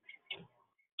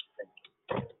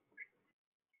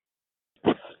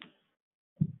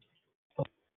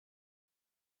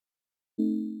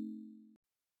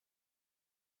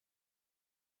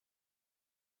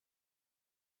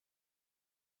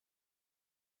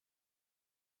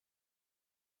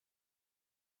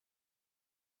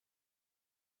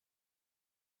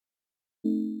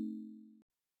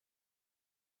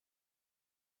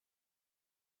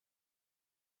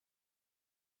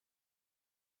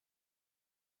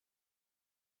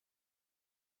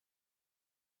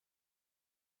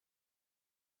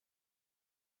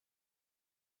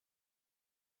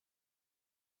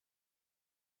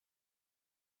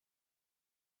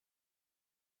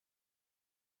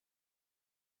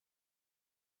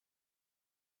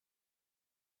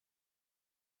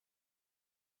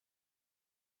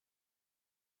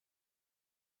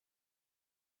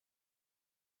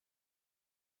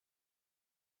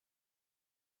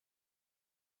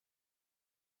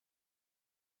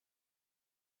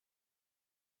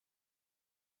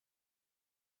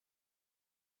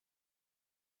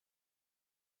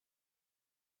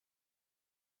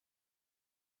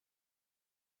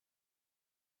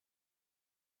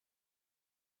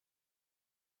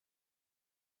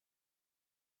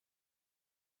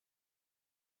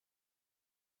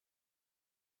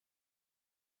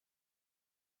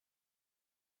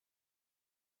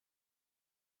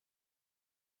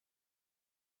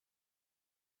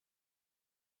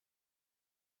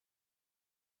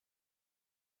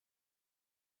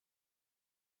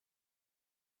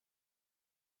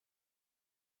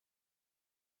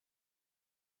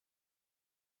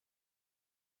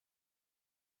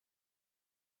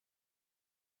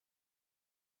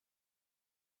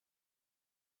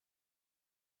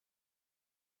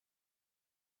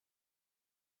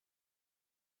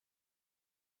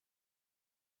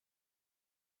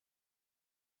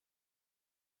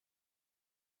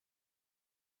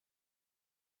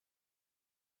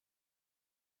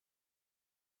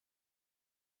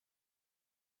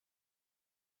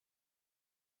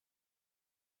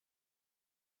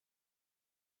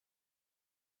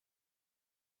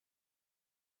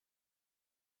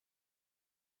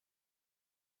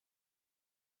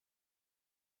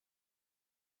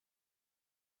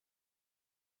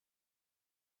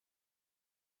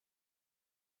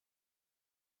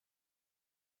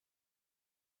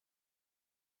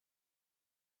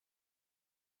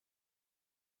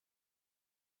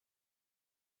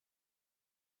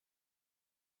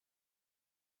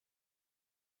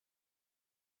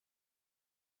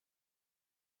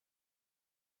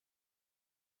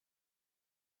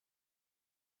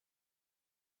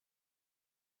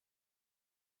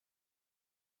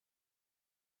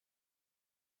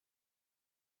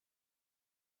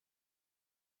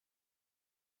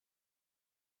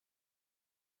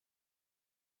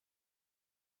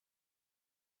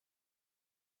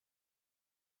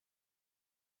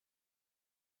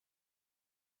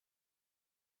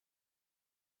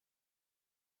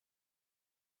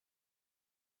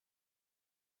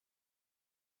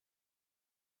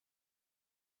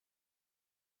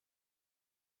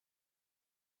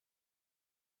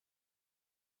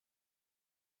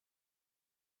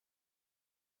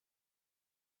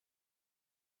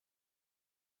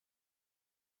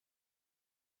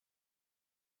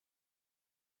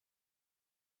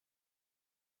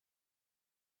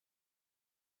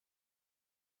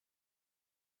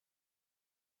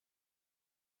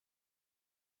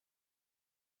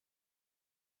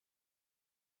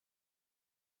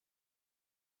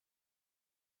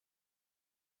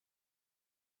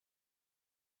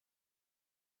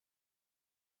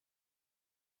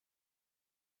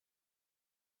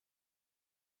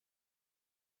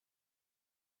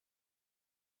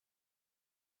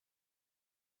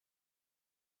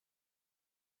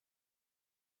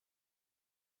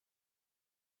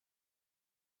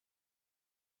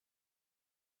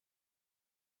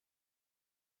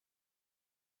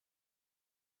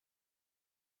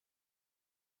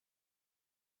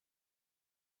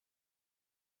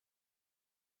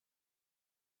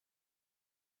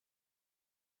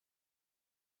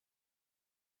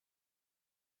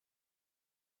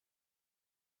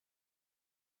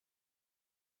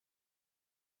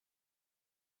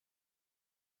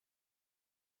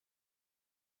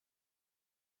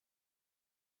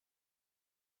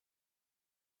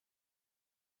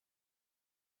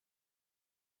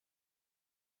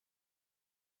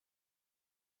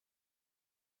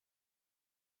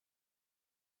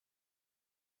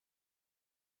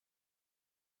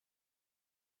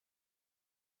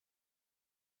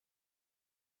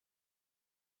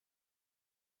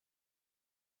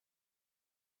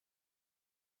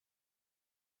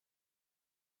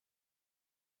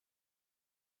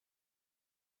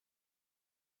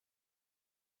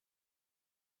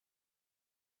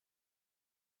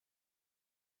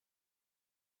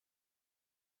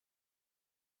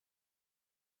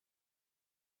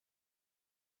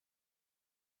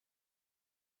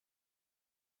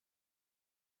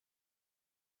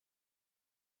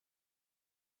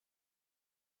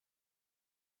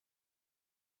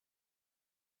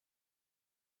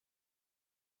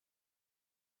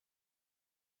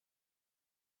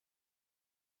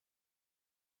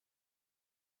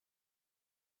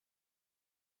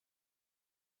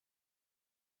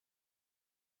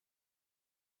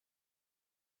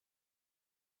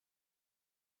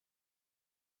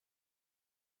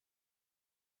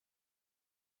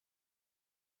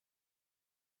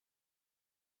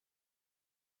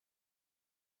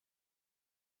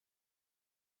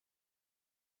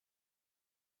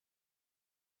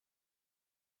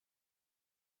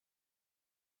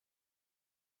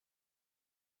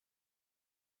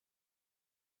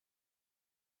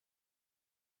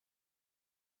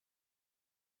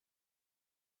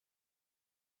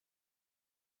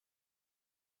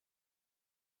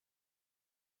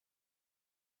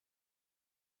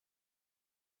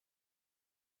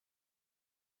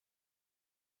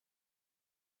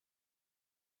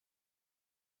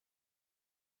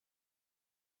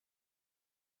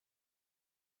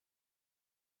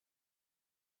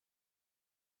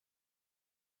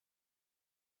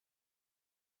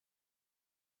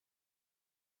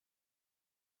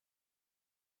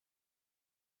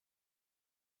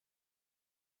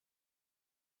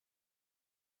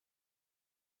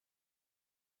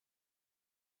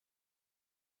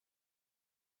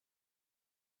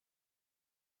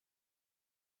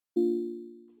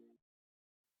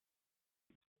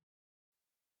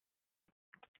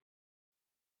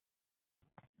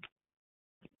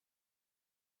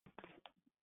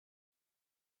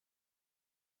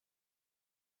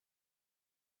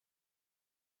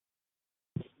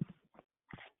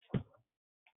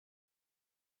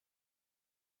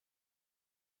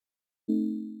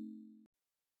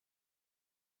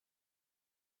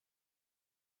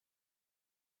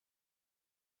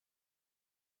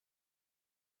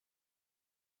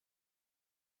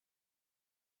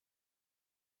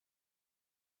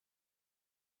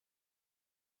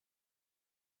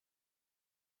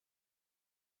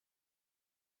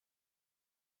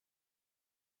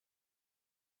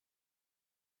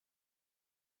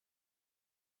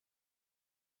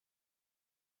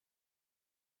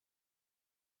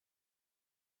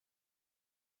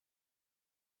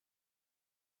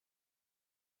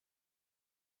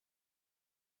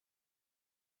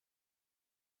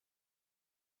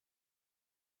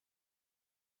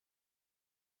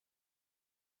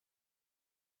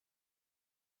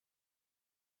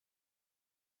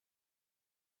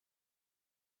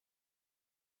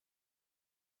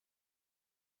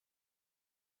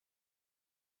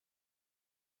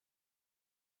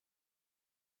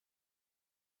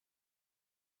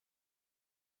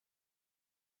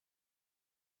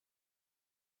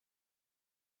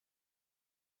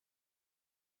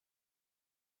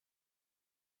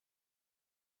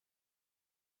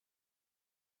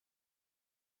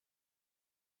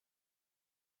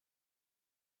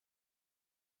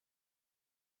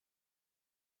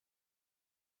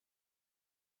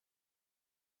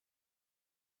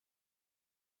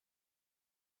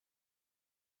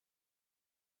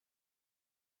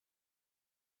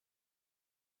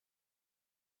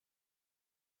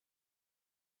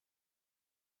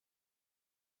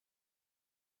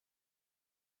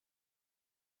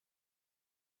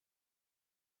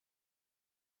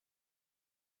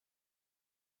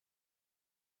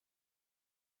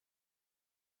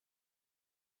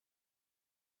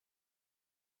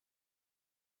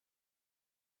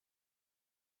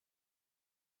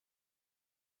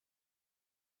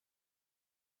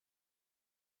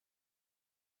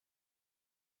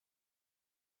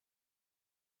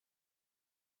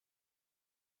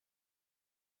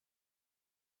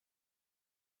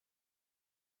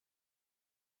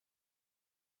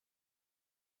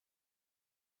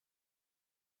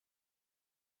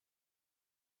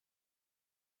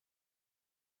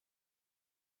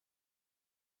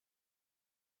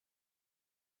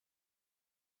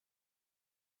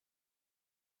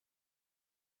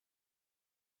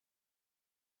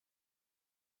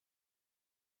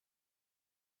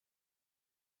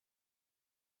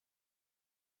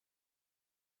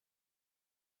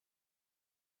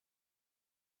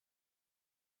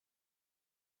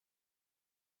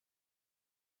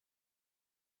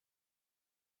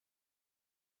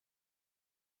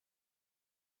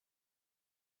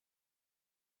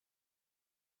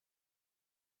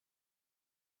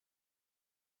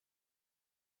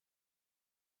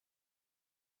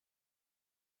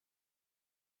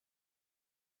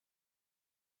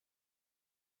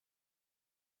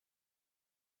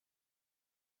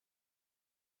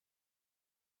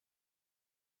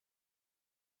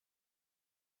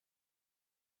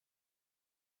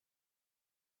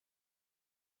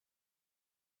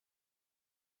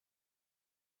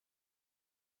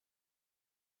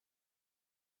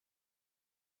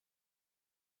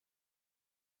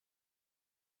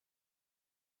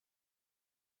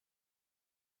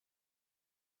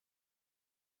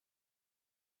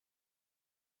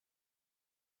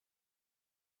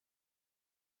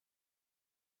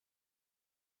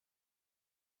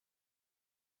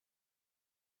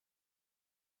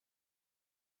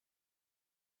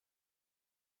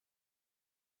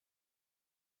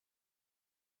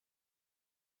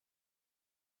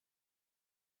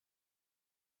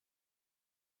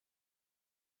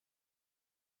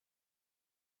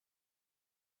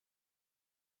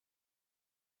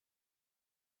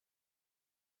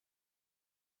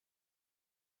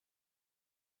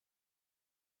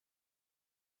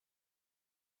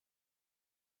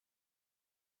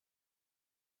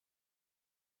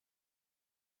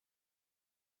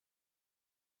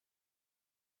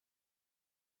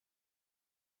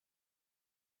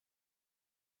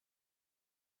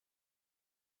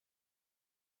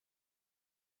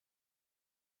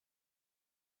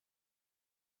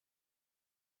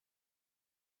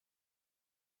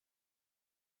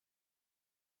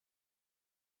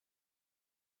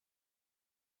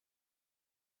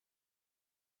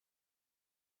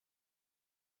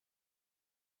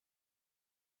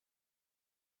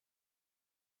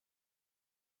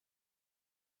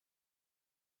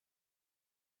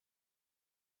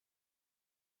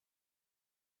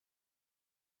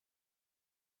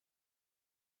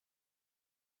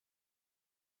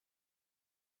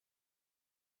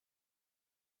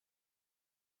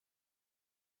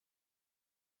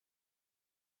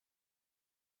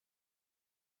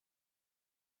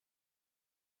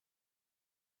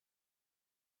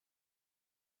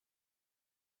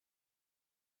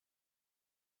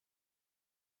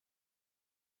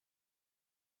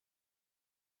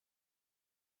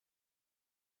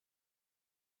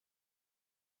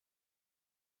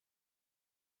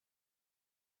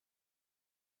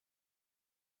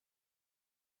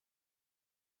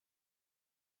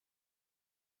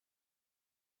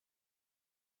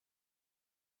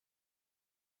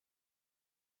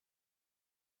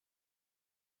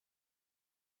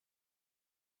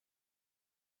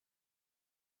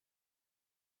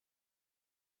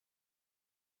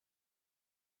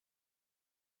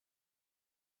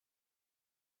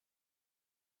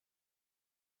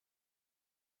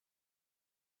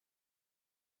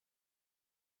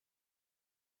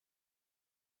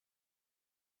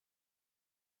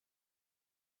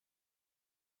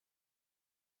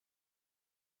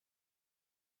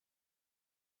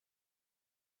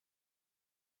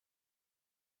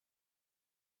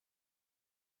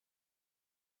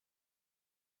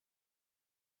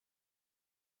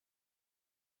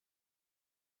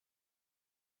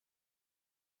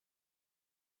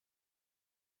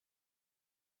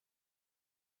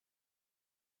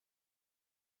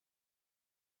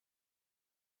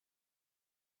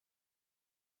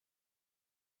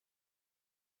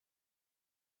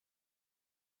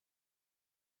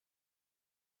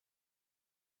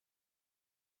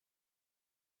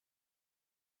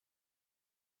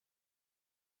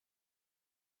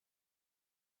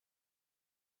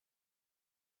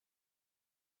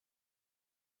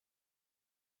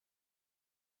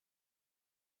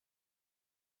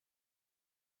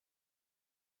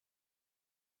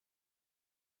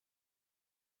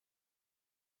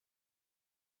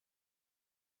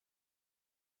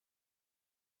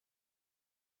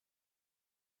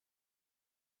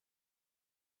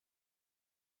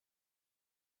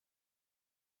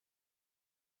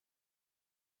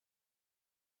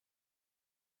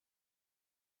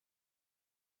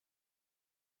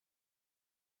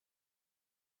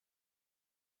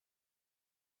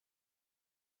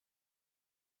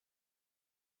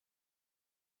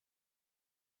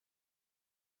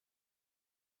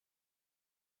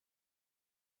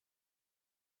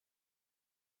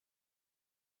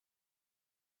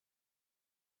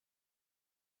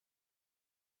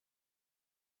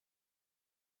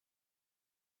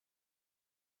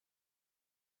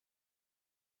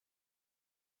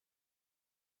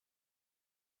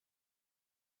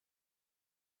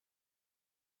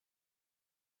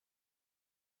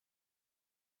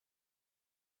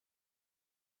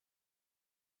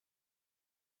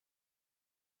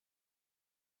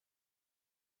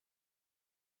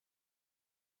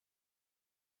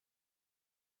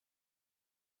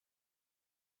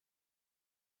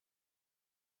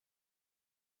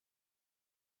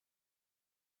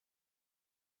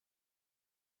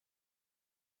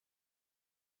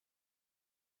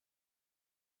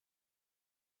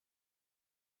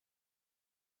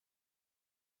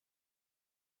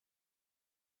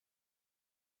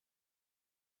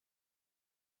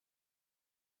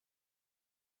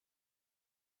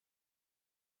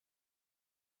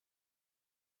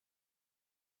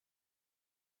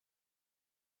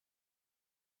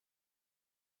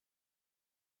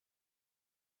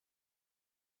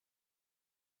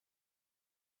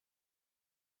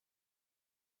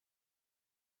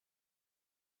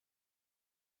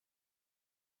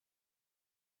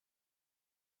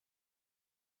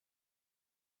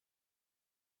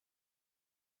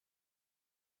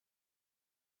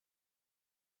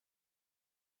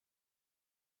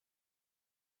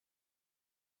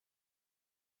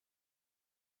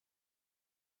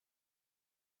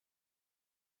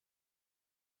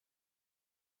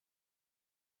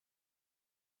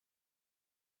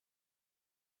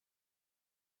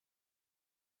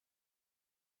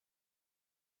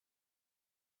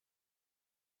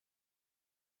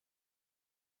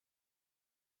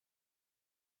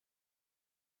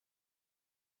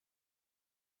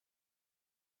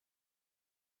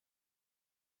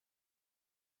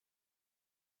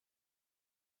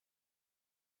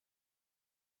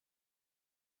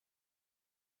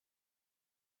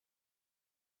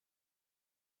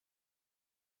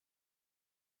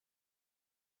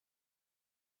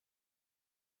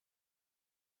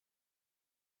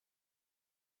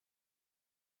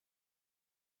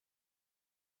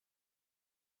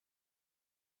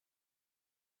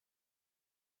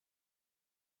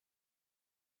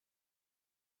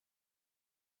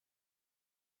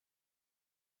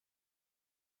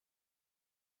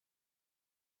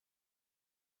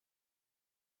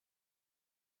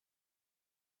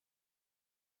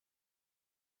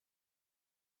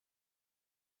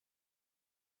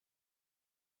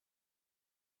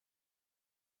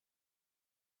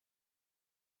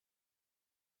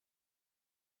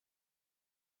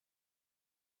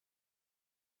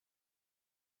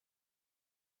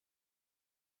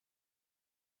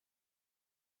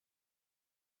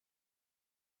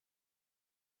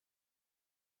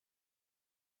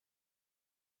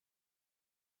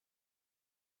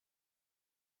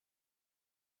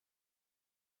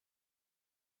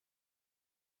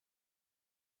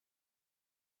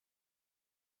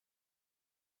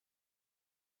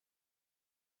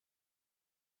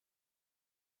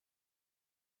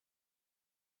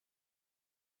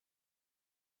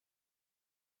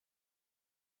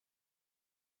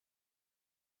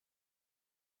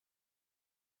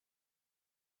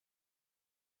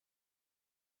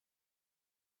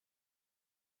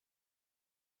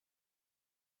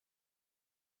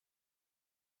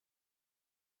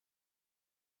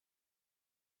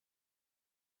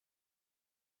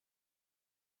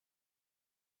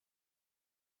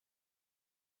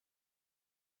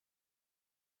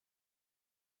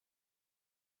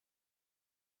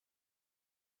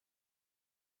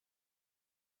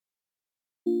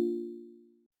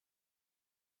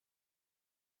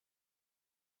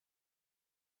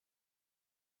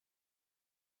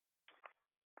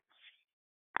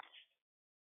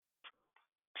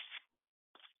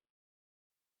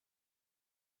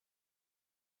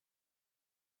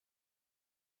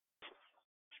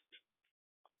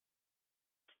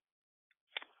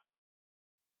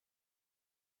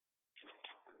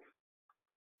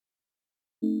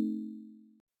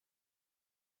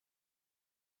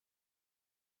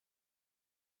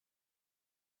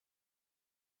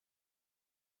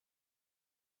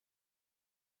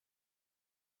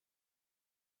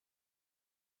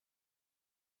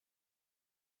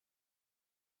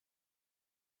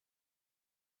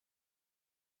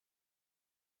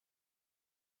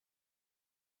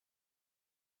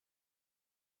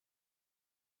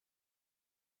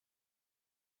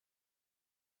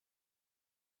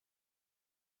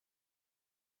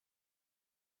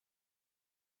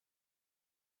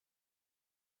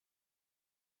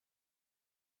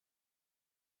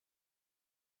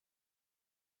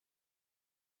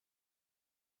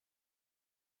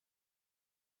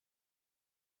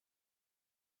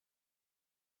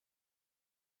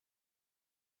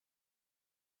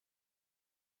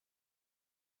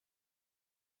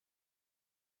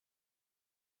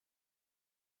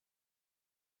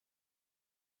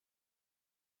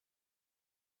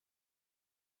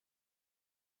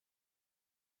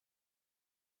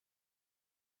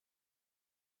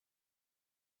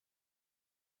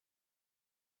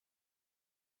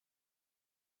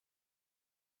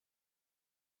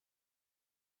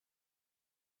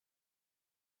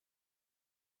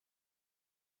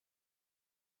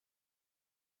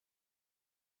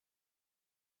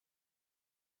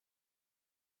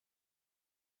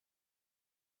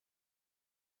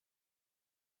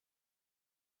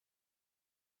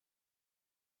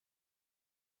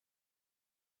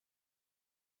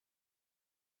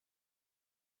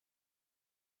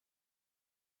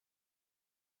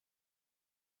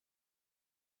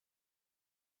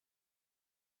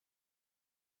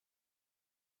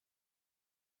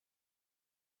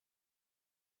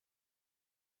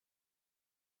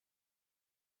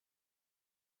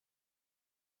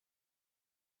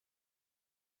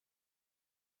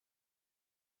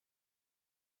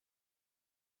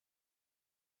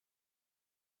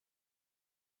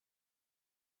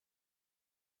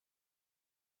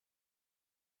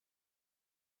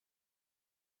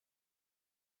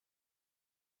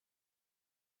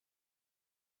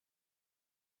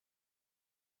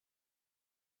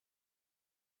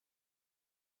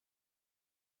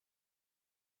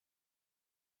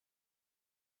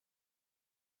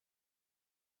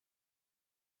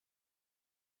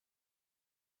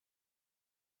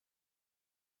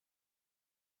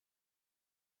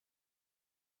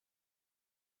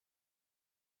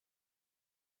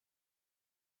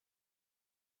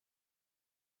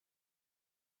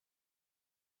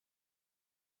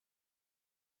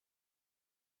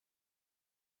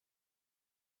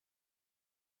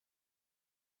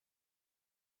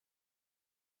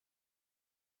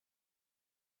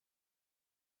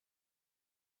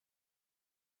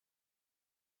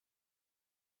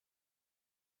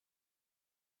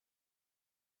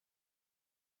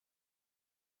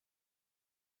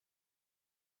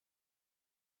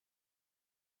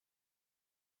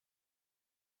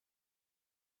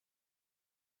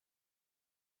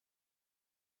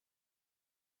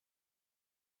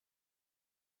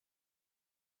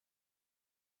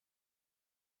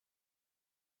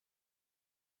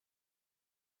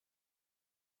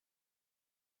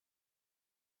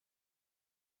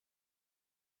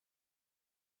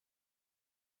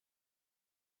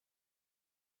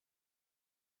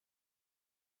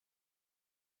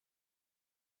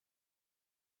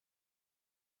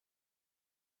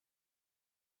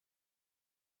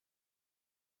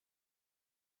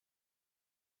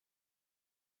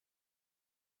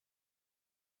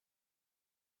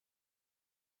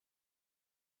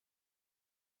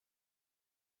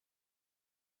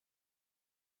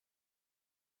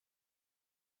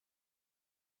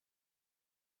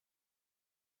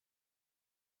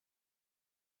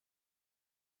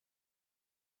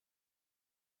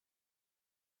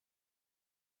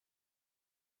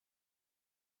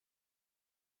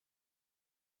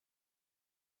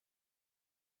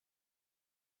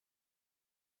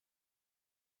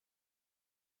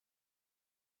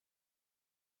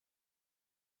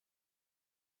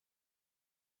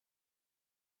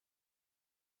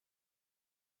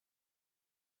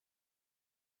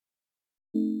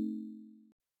 Giving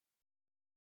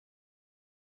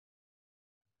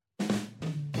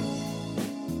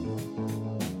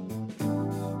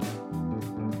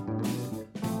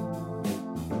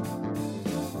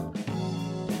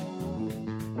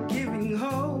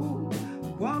hope,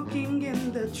 walking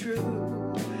in the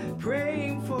truth,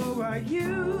 praying for our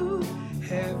youth,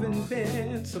 having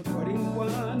been supporting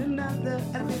one another.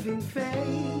 A living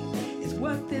faith is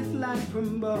what this life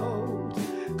promotes.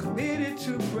 Committed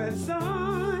to press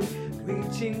on,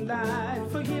 reaching light,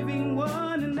 forgiving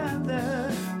one another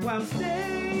while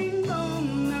staying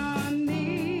on our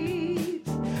knees.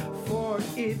 For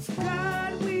it's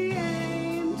God we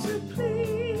aim to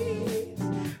please.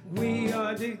 We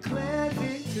are declared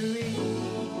victory.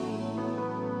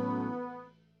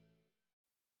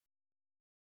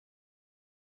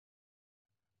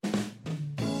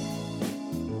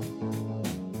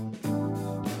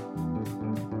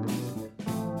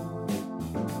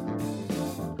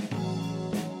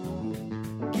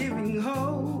 Giving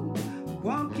hope,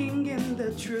 walking in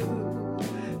the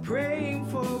truth, praying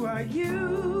for our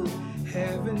youth,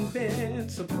 having been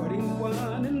supporting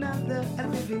one another. A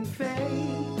living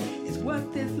faith is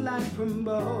what this life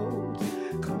promotes.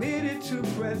 Committed to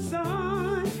press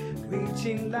on,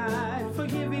 reaching light,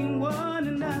 forgiving one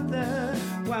another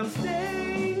while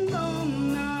staying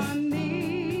on our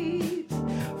knees.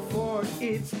 For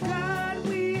it's God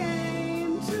we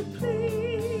aim to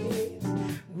please.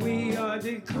 We are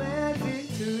declared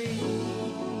victory.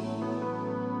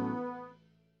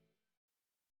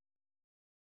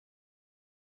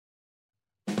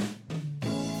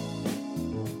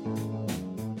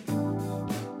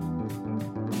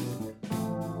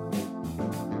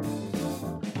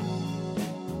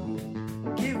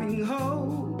 Giving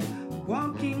hope,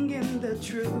 walking in the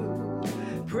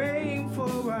truth, praying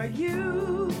for our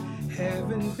youth,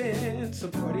 having been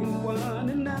supporting one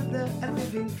another. A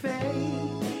living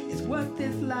faith is what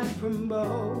this life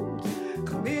promotes.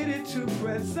 Committed to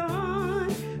press on,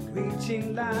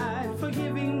 reaching light,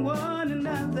 forgiving one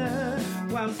another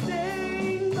while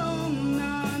staying on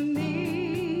our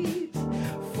knees.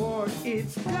 For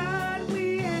it's God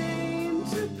we aim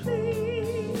to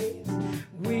please.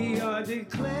 We are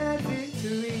declared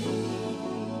victory.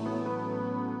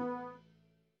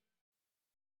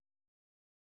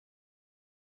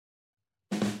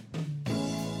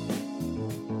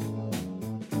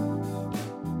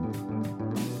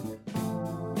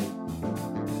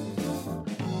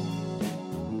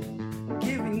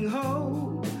 Giving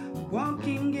hope,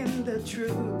 walking in the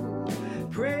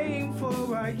truth, praying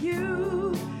for our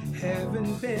youth,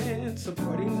 having been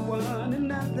supporting one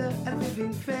another. A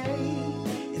living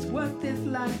faith is what this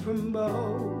life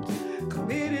promotes.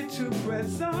 Committed to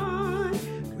press on,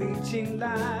 reaching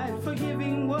light,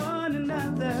 forgiving one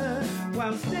another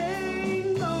while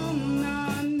staying on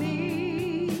our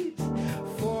knees.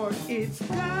 For it's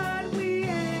God we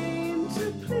aim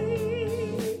to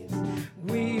please.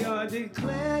 We are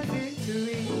declared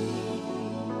victory.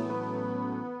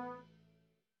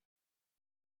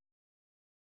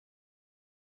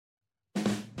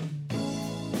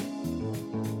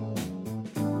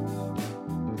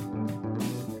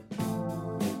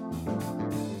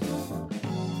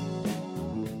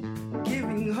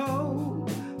 Giving hope,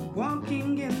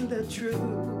 walking in the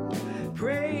truth,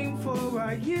 praying for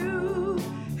our youth,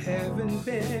 having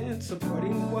been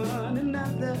supporting one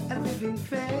another. A living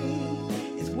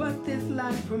faith is what this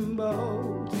life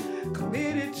promotes.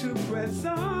 Committed to press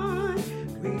on,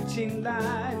 reaching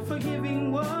light,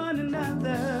 forgiving one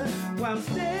another while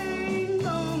staying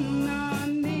on our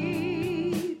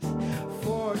knees.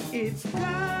 For it's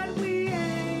God we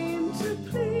aim to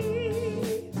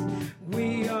please.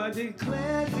 We are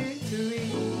declared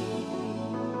victory.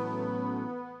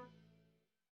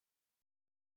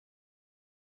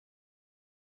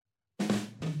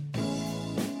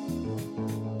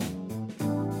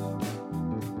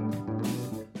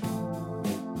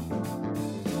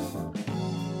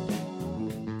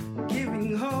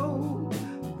 Giving hope,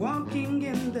 walking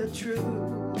in the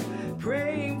truth,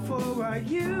 praying for our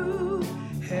youth,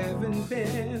 having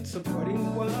been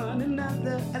supporting one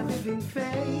another. A living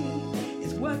faith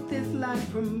is what this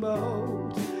life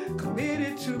promotes.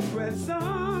 Committed to press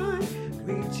on,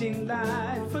 reaching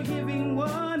light, forgiving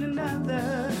one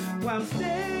another while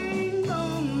staying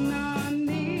on our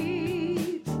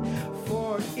knees.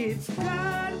 For it's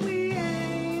God we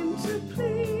aim to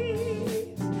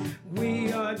please.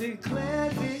 We are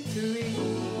declared victory.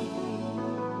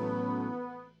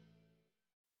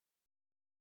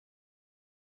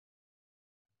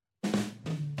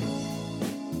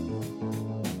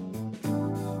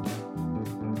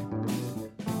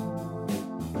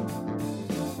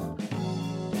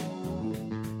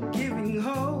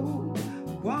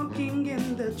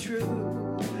 the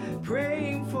truth,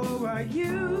 praying for our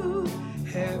youth.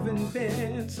 Haven't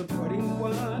been supporting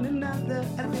one another.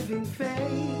 A living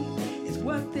faith is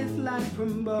what this life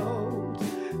promotes.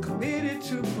 Committed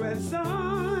to press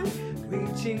on,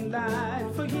 reaching light,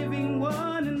 forgiving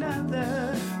one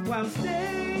another while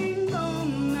staying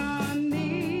on our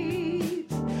knees.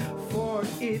 For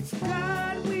it's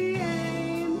God we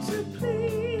aim to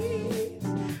please.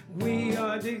 We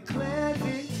are declared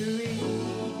victory.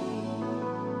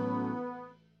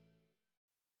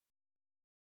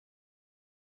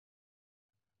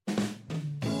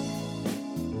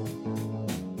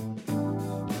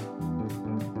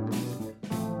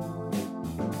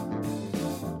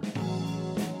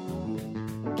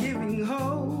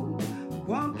 Hope,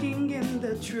 walking in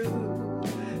the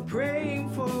truth, praying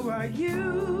for our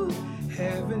youth.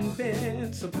 Haven't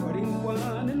been supporting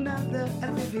one another.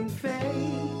 A living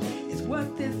faith is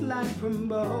what this life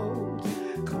promotes.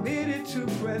 Committed to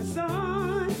press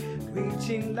on,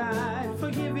 reaching light,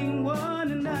 forgiving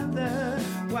one another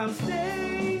while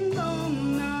staying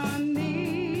on our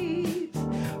knees.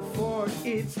 For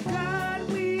it's God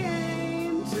we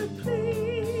aim to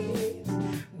please.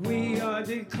 We are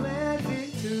declared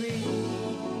victory.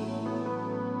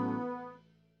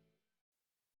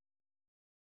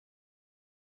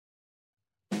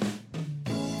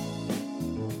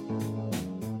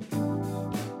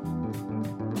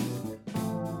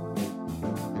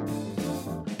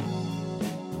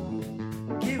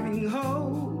 Giving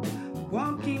hope,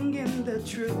 walking in the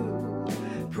truth,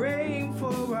 praying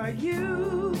for our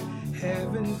youth.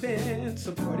 Haven't been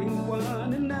supporting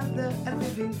one another. A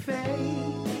living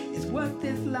faith is what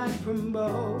this life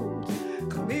promotes.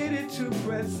 Committed to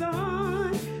press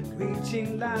on,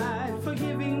 reaching light,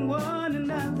 forgiving one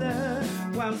another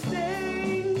while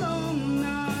staying on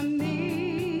our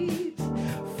knees.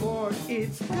 For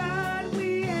it's God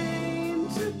we aim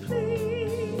to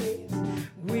please.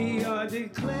 We are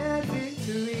declared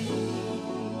victory.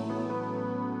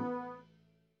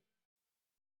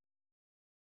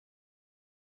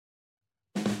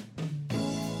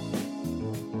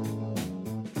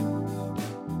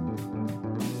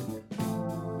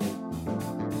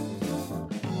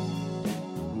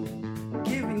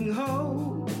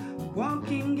 Hope,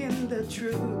 walking in the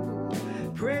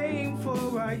truth, praying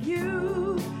for our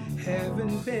youth.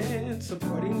 Haven't been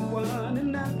supporting one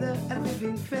another. A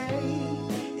living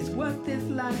faith is what this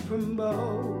life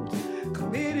promotes.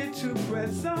 Committed to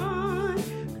press on,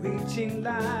 reaching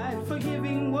light,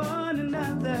 forgiving one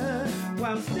another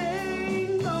while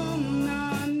staying on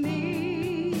our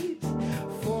knees.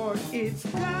 For it's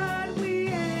God we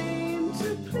aim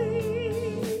to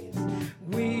please.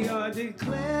 We are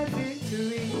declared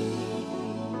victory.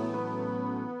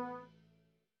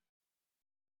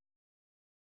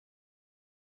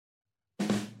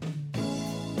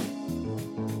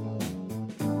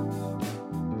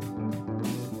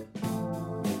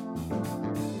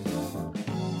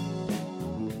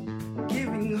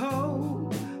 Giving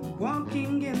hope,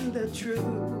 walking in the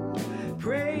truth,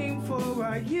 praying for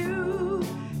our youth.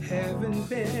 Haven't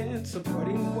been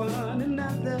supporting one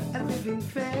another. A living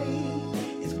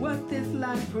faith is what this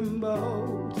life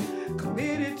promotes.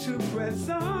 Committed to press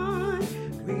on,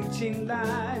 reaching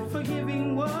light,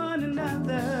 forgiving one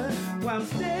another while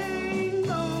staying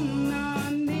on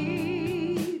our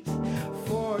knees.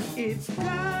 For it's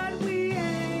God we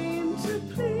aim to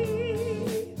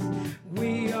please.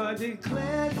 We are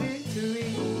declared victory.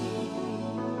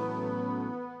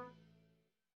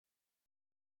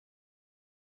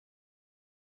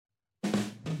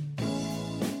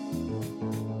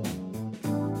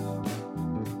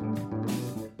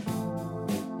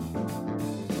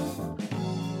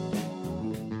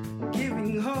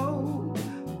 Hope,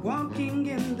 walking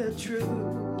in the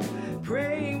truth,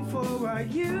 praying for our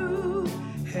youth.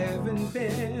 Haven't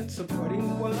been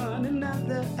supporting one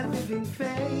another. A living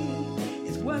faith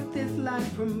is what this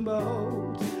life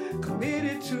promotes.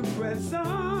 Committed to press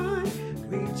on,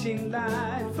 reaching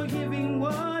light, forgiving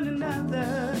one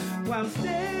another while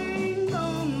staying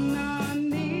on our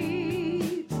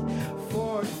knees.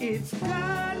 For it's God